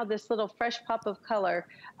see how this little fresh pop of color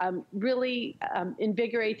really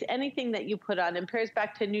invigorates anything that you put on and pairs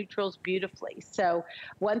back to neutrals beautifully. So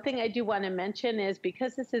one thing I do want to mention is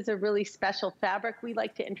because this is a really special fabric, we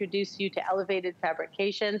like to introduce you to elevated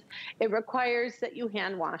fabrications. It requires that you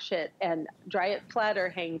hand wash it and dry it flat or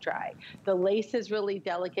hang dry. The lace is really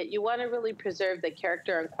delicate. You want to really preserve the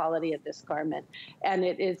character and quality of this garment. And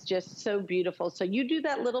it is just so beautiful. So you do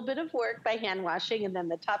that little bit of work by hand washing, and then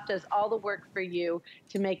the top does all the work for you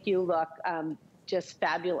to make you look just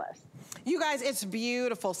fabulous. You guys, it's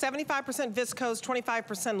beautiful. 75% viscose,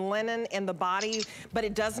 25% linen in the body, but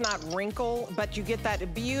it does not wrinkle, but you get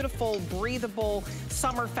that beautiful, breathable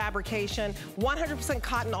summer fabrication. 100%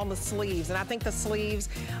 cotton on the sleeves, and I think the sleeves,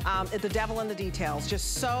 the devil in the details.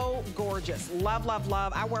 Just so gorgeous. Love, love,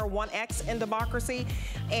 love. I wear 1X in Democracy,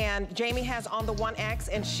 and Jamie has on the 1X,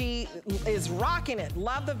 and she is rocking it.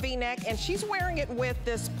 Love the V-neck, and she's wearing it with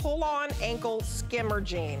this pull-on ankle skimmer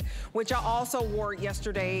jean, which I also wore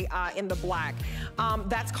yesterday in the black.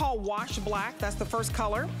 That's called Wash Black. That's the first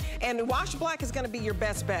color. And Wash Black is gonna be your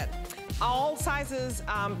best bet. all sizes,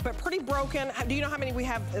 but pretty broken. Do you know how many we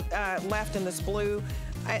have left in this blue?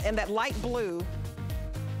 And that light blue.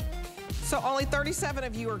 So only 37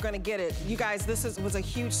 of you are gonna get it. You guys, this was a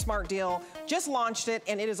huge smart deal. Just launched it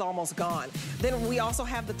and it is almost gone. Then we also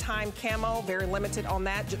have the time camo, very limited on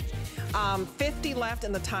that. 50 left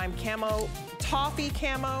in the time camo. Toffee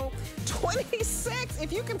camo, 26.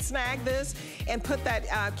 If you can snag this and put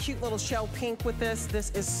that cute little shell pink with this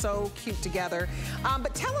is so cute together.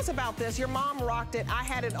 But tell us about this. Your mom rocked it. I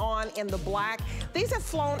had it on in the black. These have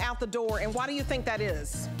flown out the door, and why do you think that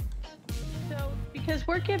is? So, because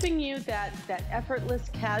we're giving you that effortless,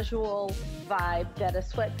 casual vibe that a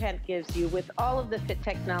sweatpant gives you with all of the fit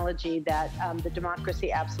technology that the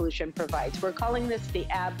Democracy Absolution provides. We're calling this the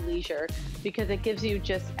Ab Leisure because it gives you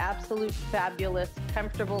just absolute fabulous,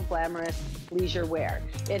 comfortable, glamorous leisure wear.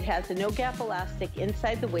 It has a no-gap elastic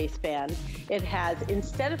inside the waistband. It has,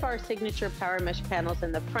 instead of our signature power mesh panels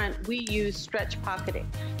in the front, we use stretch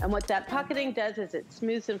pocketing. And what that pocketing does is it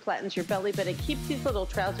smooths and flattens your belly, but it keeps these little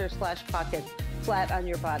trouser/pockets flat on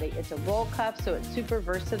your body. It's a roll cuff, so it's super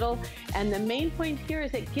versatile. And the main point here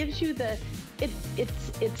is it gives you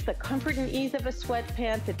it's the comfort and ease of a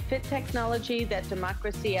sweatpants. It's fit technology that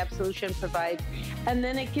Democracy Absolution provides. And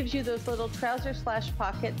then it gives you those little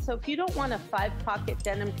trouser/pockets. So if you don't want a 5-pocket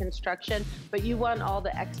denim construction, but you want all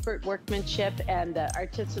the expert workmanship and the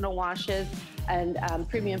artisanal washes and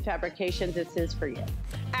premium fabrication, this is for you.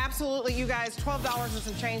 Absolutely, you guys, $12 and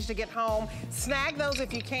some change to get home. Snag those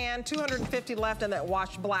if you can. 250 left in that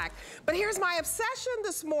washed black. But here's my obsession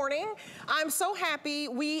this morning. I'm so happy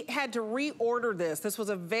we had to reorder this. This was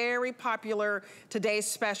a very popular today's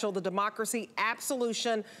special, the Democracy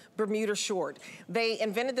Absolution Bermuda short. They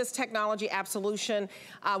invented this technology, Absolution,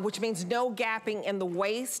 which means no gapping in the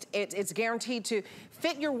waist. It's guaranteed to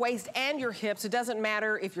fit your waist and your hips. It doesn't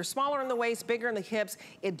matter if you're smaller in the waist, bigger in the hips,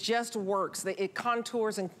 it just works. It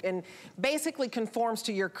contours and basically conforms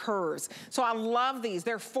to your curves. So I love these.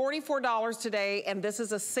 They're $44 today, and this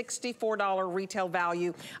is a $64 retail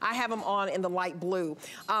value. I have them on in the light blue.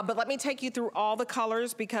 But let me take you through all the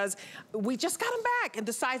colors because we just got them back. And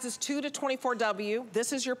the sizes 2 to 24W.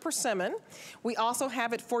 This is your persimmon. We also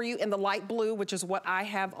have it for you in the light blue, which is what I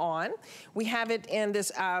have on. We have it in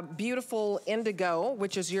this beautiful indigo,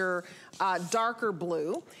 which is your darker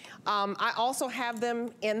blue. I also have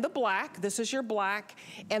them in the black. This is your black.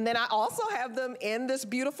 And then I also have them in this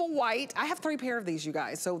beautiful white. I have 3 pair of these, you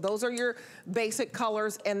guys. So those are your basic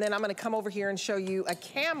colors. And then I'm gonna come over here and show you a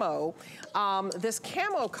camo. This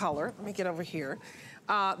camo color, let me get over here.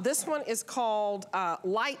 This one is called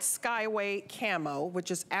Light Skyway Camo,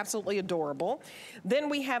 which is absolutely adorable. Then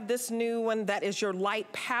we have this new one that is your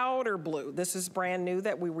light powder blue. This is brand new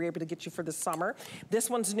that we were able to get you for the summer. This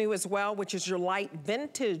one's new as well, which is your light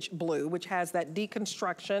vintage blue, which has that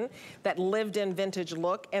deconstruction, that lived-in vintage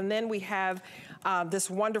look. And then we have this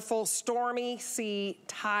wonderful Stormy Sea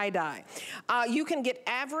tie-dye. You can get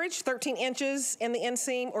average, 13 inches in the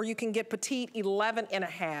inseam, or you can get petite,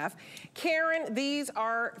 11.5. Karen, these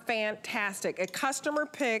are fantastic. A customer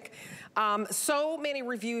pick. So many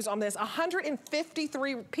reviews on this.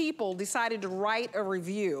 153 people decided to write a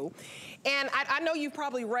review. And I know you've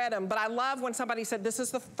probably read them, but I love when somebody said, this is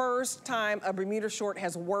the first time a Bermuda short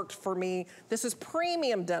has worked for me. This is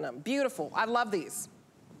premium denim. Beautiful. I love these.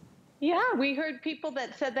 Yeah, we heard people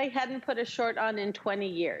that said they hadn't put a short on in 20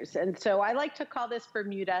 years. And so I like to call this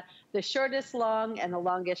Bermuda the shortest long and the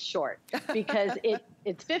longest short because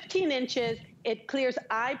it's 15 inches. It clears.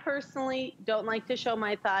 I personally don't like to show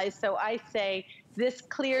my thighs, so I say this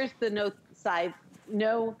clears the no thigh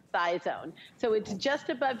zone. So it's just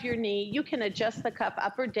above your knee. You can adjust the cuff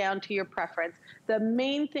up or down to your preference. The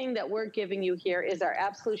main thing that we're giving you here is our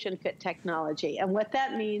Absolution Fit technology. And what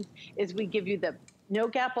that means is we give you the no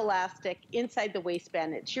gap elastic inside the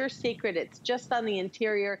waistband. It's your secret. It's just on the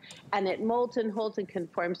interior, and it molds and holds and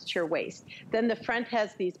conforms to your waist. Then the front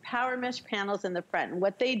has these power mesh panels in the front, and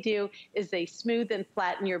what they do is they smooth and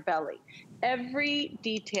flatten your belly. Every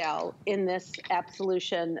detail in this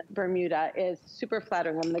Absolution Bermuda is super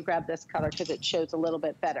flattering. I'm going to grab this color because it shows a little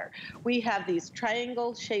bit better. We have these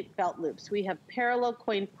triangle-shaped belt loops. We have parallel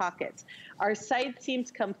coin pockets. Our side seams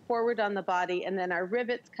come forward on the body, and then our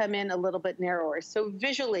rivets come in a little bit narrower. So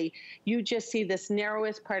visually, you just see this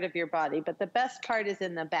narrowest part of your body, but the best part is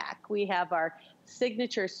in the back. We have our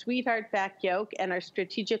signature sweetheart back yoke and our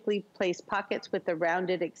strategically placed pockets with the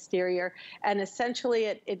rounded exterior. And essentially,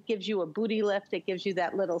 it gives you a booty lift. It gives you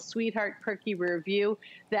that little sweetheart perky rear view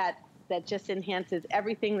that that just enhances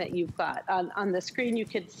everything that you've got. On the screen, you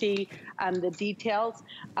could see the details.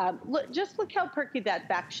 Just look how perky that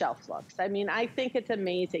back shelf looks. I mean, I think it's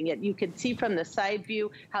amazing. You can see from the side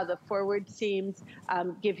view how the forward seams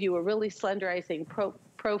give you a really slenderizing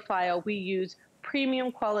profile. We use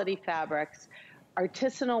premium quality fabrics,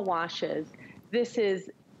 artisanal washes. This is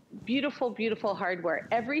beautiful, beautiful hardware.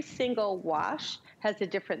 Every single wash has a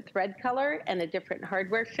different thread color and a different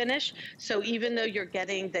hardware finish. So even though you're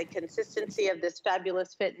getting the consistency of this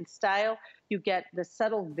fabulous fit and style, you get the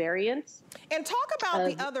subtle variance. And talk about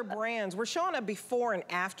the other brands. We're showing a before and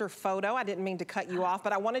after photo. I didn't mean to cut you off,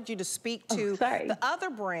 but I wanted you to speak to the other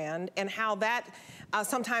brand and how that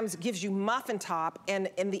sometimes gives you muffin top and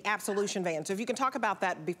the Absolution van. So if you can talk about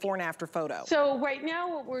that before and after photo. So right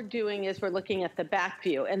now what we're doing is we're looking at the back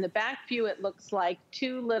view. And the back view, it looks like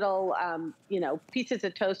two little, you know, pieces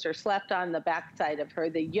of toast are slapped on the back side of her.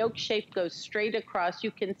 The yoke shape goes straight across.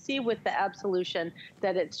 You can see with the Absolution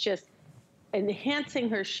that it's just enhancing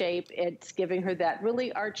her shape. It's giving her that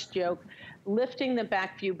really arched yoke, lifting the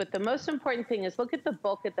back view. But the most important thing is look at the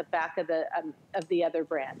bulk at the back of the other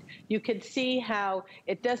brand. You can see how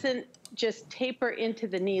it doesn't just taper into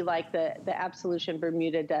the knee like the Absolution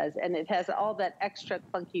Bermuda does, and it has all that extra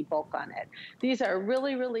clunky bulk on it. These are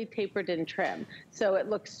really, really tapered and trim. So it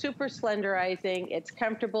looks super slenderizing. It's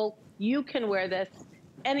comfortable. You can wear this.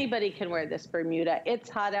 Anybody can wear this Bermuda. It's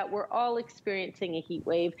hot out. We're all experiencing a heat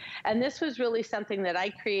wave. And this was really something that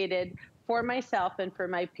I created for myself and for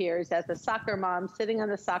my peers as a soccer mom sitting on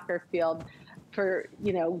the soccer field for,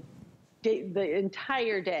 you know, the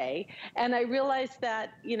entire day. And I realized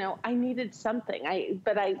that, you know, I needed something.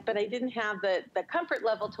 But I didn't have the comfort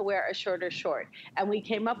level to wear a shorter short. And we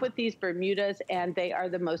came up with these Bermudas, and they are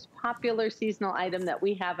the most popular seasonal item that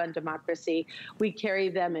we have on Democracy. We carry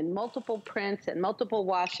them in multiple prints and multiple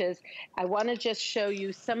washes. I want to just show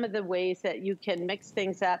you some of the ways that you can mix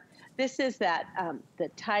things up. This is that the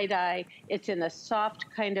tie-dye. It's in a soft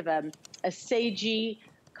kind of a sagey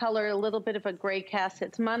color, a little bit of a gray cast.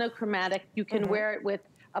 It's monochromatic. You can wear it with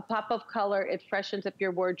a pop of color. It freshens up your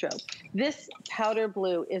wardrobe. This powder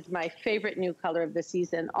blue is my favorite new color of the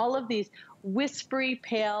season. All of these whispery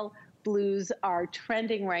pale blues are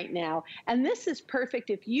trending right now. And this is perfect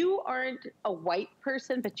if you aren't a white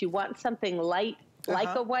person, but you want something light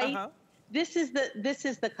like a white. This is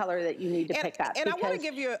the color that you need to pick up. And I want to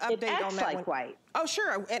give you an update on that like white. Oh,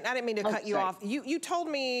 sure. And I didn't mean to cut you off. You told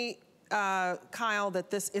me, Kyle, that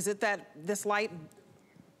this light.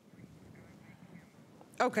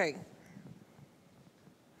 Okay.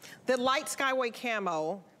 The light Skyway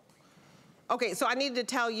camo. Okay, so I needed to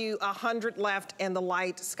tell you 100 left in the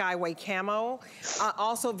light Skyway camo.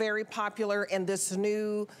 Also very popular in this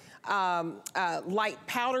new light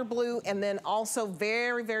powder blue, and then also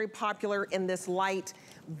very, very popular in this light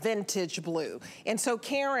vintage blue. And so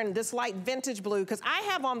Karen, this light vintage blue, because I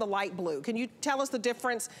have on the light blue. Can you tell us the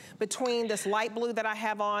difference between this light blue that I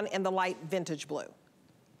have on and the light vintage blue?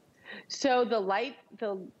 So the light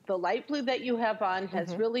blue that you have on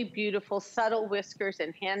has really beautiful, subtle whiskers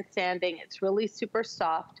and hand sanding. It's really super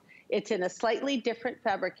soft. It's in a slightly different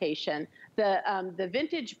fabrication. The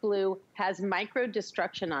vintage blue has micro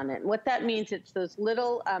destruction on it. And what that means, it's those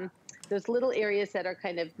little areas that are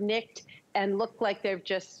kind of nicked and look like they've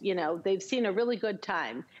just, you know, they've seen a really good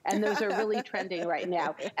time. And those are really trending right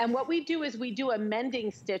now. And what we do is we do a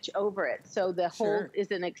mending stitch over it so the hole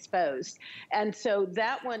isn't exposed. And so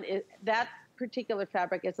that particular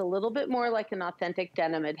fabric is a little bit more like an authentic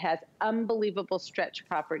denim. It has unbelievable stretch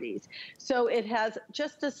properties. So it has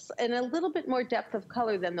just a little bit more depth of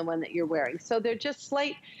color than the one that you're wearing. So they're just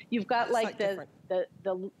slight. You've got like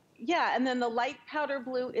yeah, and then the light powder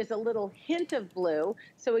blue is a little hint of blue,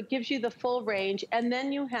 so it gives you the full range. And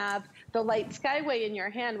then you have the light Skyway in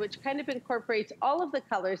your hand, which kind of incorporates all of the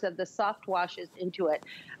colors of the soft washes into it.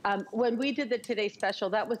 When we did the Today Special,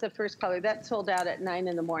 that was the first color. That sold out at 9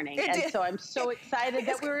 in the morning. So I'm so excited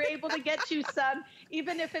that we were able to get you some,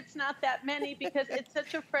 even if it's not that many, because it's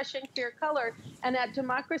such a fresh and clear color. And at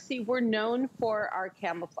Democracy, we're known for our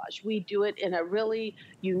camouflage. We do it in a really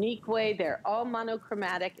unique way. They're all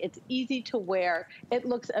monochromatic. It's easy to wear. It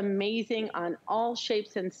looks amazing on all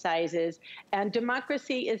shapes and sizes. And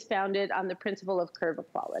Democracy is founded on the principle of curve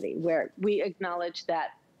equality, where we acknowledge that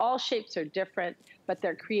all shapes are different, but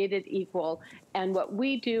they're created equal. And what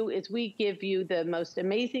we do is we give you the most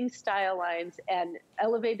amazing style lines and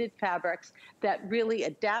elevated fabrics that really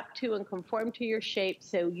adapt to and conform to your shape,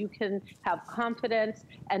 so you can have confidence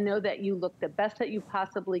and know that you look the best that you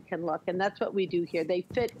possibly can look. And that's what we do here. They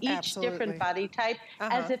fit each different body type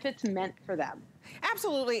as if it's meant for them.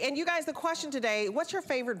 Absolutely. And you guys, the question today, what's your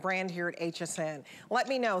favorite brand here at HSN? Let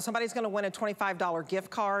me know. Somebody's going to win a $25 gift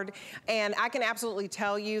card. And I can absolutely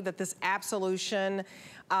tell you that this Absolution,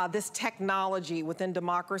 this technology within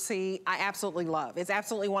Democracy, I absolutely love. It's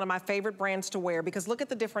absolutely one of my favorite brands to wear because look at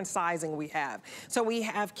the different sizing we have. So we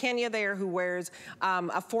have Kenya there who wears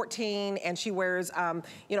a 14 and she wears,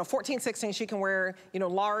 14, 16. She can wear,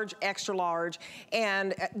 large, extra large.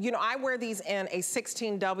 And, I wear these in a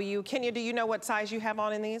 16W. Kenya, do you know what size you have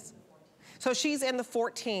on in these? So she's in the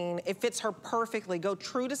 14. It fits her perfectly. Go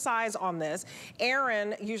true to size on this.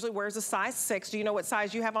 Erin usually wears a size 6. Do you know what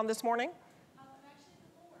size you have on this morning?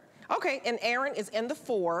 Okay, and Erin is in the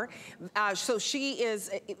 4. So she is,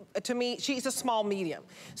 to me, she's a small medium.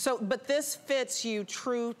 So, but this fits you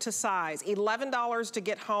true to size. $11 to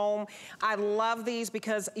get home. I love these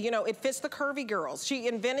because, it fits the curvy girls. She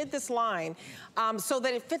invented this line so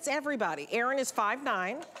that it fits everybody. Erin is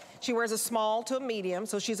 5'9". She wears a small to a medium,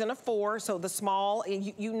 so she's in a 4, so the small,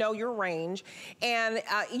 you know your range. And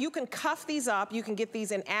you can cuff these up. You can get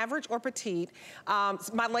these in average or petite.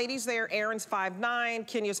 My ladies there, Erin's 5'9",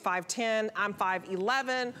 Kenya's 5'10", I'm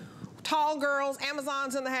 5'11". Tall girls,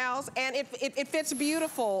 Amazon's in the house, and it fits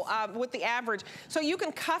beautiful with the average. So you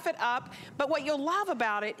can cuff it up, but what you'll love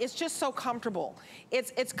about it, it's just so comfortable.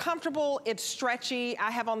 It's comfortable, it's stretchy. I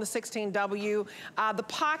have on the 16W. The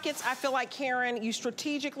pockets, I feel like, Karen, you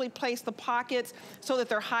strategically place the pockets so that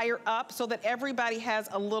they're higher up, so that everybody has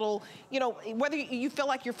a little, whether you feel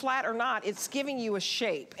like you're flat or not, it's giving you a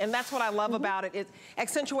shape. And that's what I love about it. It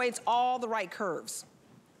accentuates all the right curves.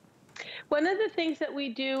 One of the things that we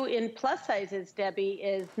do in plus sizes, Debbie,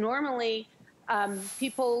 is normally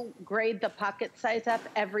people grade the pocket size up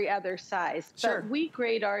every other size. Sure. But we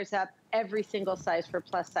grade ours up every single size for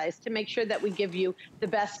plus size to make sure that we give you the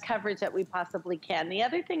best coverage that we possibly can. The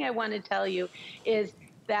other thing I want to tell you is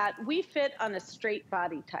that we fit on a straight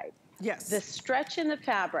body type. Yes. The stretch in the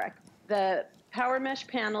fabric, the power mesh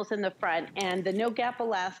panels in the front, and the no gap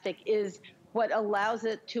elastic is what allows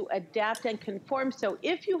it to adapt and conform. So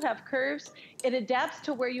if you have curves, it adapts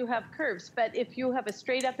to where you have curves. But if you have a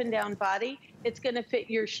straight up and down body, it's gonna fit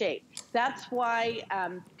your shape. That's why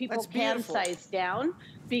people can size down,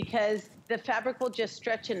 because the fabric will just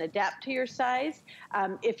stretch and adapt to your size.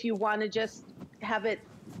 If you wanna just have it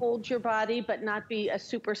hold your body but not be a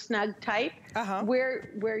super snug type,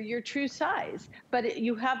 wear your true size. But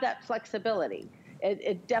you have that flexibility.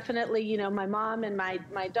 It definitely, my mom and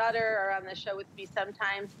my daughter are on the show with me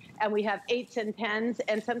sometimes, and we have 8s and 10s,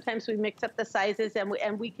 and sometimes we mix up the sizes,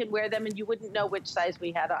 and we can wear them, and you wouldn't know which size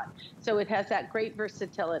we had on. So it has that great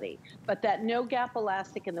versatility. But that no gap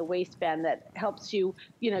elastic in the waistband that helps you,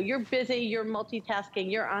 you're busy, you're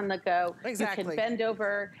multitasking, you're on the go. Exactly. You can bend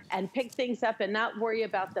over and pick things up and not worry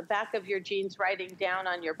about the back of your jeans riding down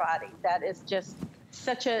on your body. That is just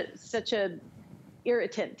such a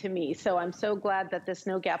irritant to me. So I'm so glad that this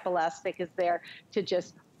no gap elastic is there to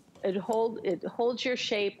just, it holds your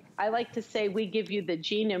shape. I like to say we give you the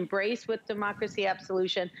jean embrace with Democracy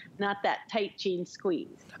Absolution, not that tight jean squeeze.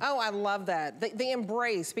 Oh, I love that. The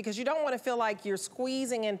embrace, because you don't want to feel like you're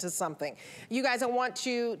squeezing into something. You guys, I want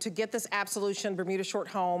you to get this Absolution Bermuda short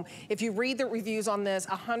home. If you read the reviews on this,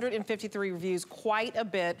 153 reviews, quite a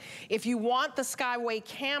bit. If you want the Skyway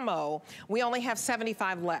Camo, we only have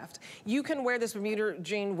 75 left. You can wear this Bermuda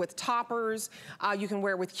jean with toppers. You can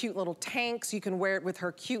wear it with cute little tanks. You can wear it with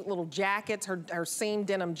her cute little jackets, her seam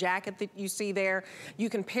denim jacket that you see there. You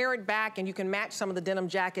can pair it back and you can match some of the denim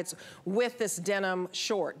jackets with this denim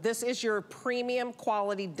short. This is your premium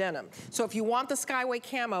quality denim. So if you want the Skyway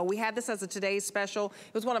Camo, we had this as a today's special.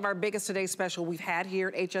 It was one of our biggest today's special we've had here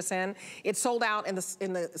at HSN. It sold out in the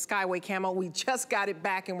Skyway Camo. We just got it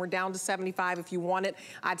back and we're down to 75. If you want it,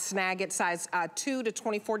 I'd snag it, size 2 to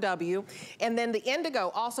 24W. And then the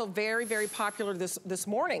indigo, also very, very popular this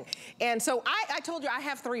morning. And so I told you I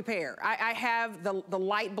have 3 pair. I have the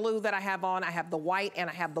light blue that I have on, I have the white, and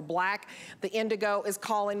I have the black. The indigo is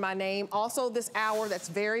calling my name. Also this hour that's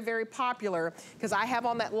very, very popular, because I have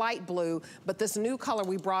on that light blue, but this new color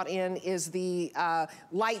we brought in is the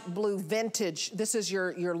light blue vintage. This is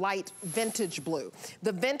your light vintage blue.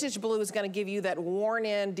 The vintage blue is gonna give you that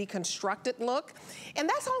worn-in, deconstructed look. And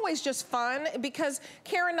that's always just fun, because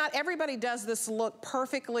Karen, not everybody does this look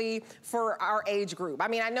perfectly for our age group. I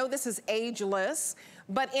mean, I know this is ageless,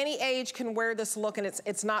 but any age can wear this look and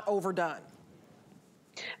it's not overdone.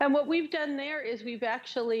 And what we've done there is we've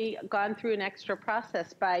actually gone through an extra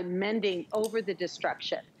process by mending over the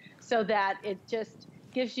destruction, so that it just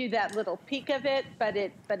gives you that little peek of it, but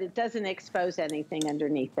it doesn't expose anything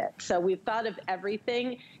underneath it. So we've thought of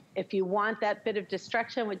everything If you want that bit of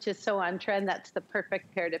destruction, which is so on trend, that's the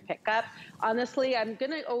perfect pair to pick up. Honestly, I'm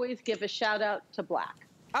going to always give a shout out to black.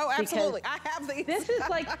 Oh, absolutely. I have these. This is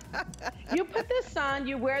like, you put this on,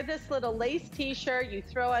 you wear this little lace t-shirt, you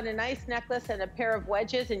throw on a nice necklace and a pair of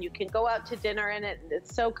wedges, and you can go out to dinner in it.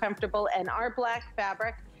 It's so comfortable. And our black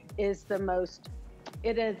fabric is the most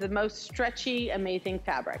stretchy, amazing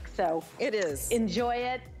fabric. So it is. Enjoy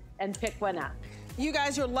it and pick one up. You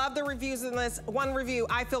guys, you'll love the reviews in this. One review,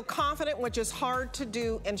 I feel confident, which is hard to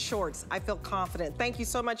do in shorts. I feel confident. Thank you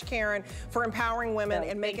so much, Karen, for empowering women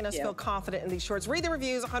and making us feel confident in these shorts. Read the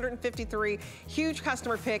reviews, 153, huge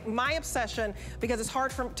customer pick. My obsession, because it's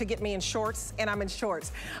hard to get me in shorts, and I'm in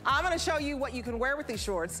shorts. I'm gonna show you what you can wear with these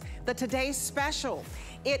shorts. The Today's Special.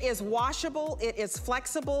 It is washable, it is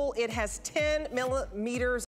flexible, it has 10 millimeters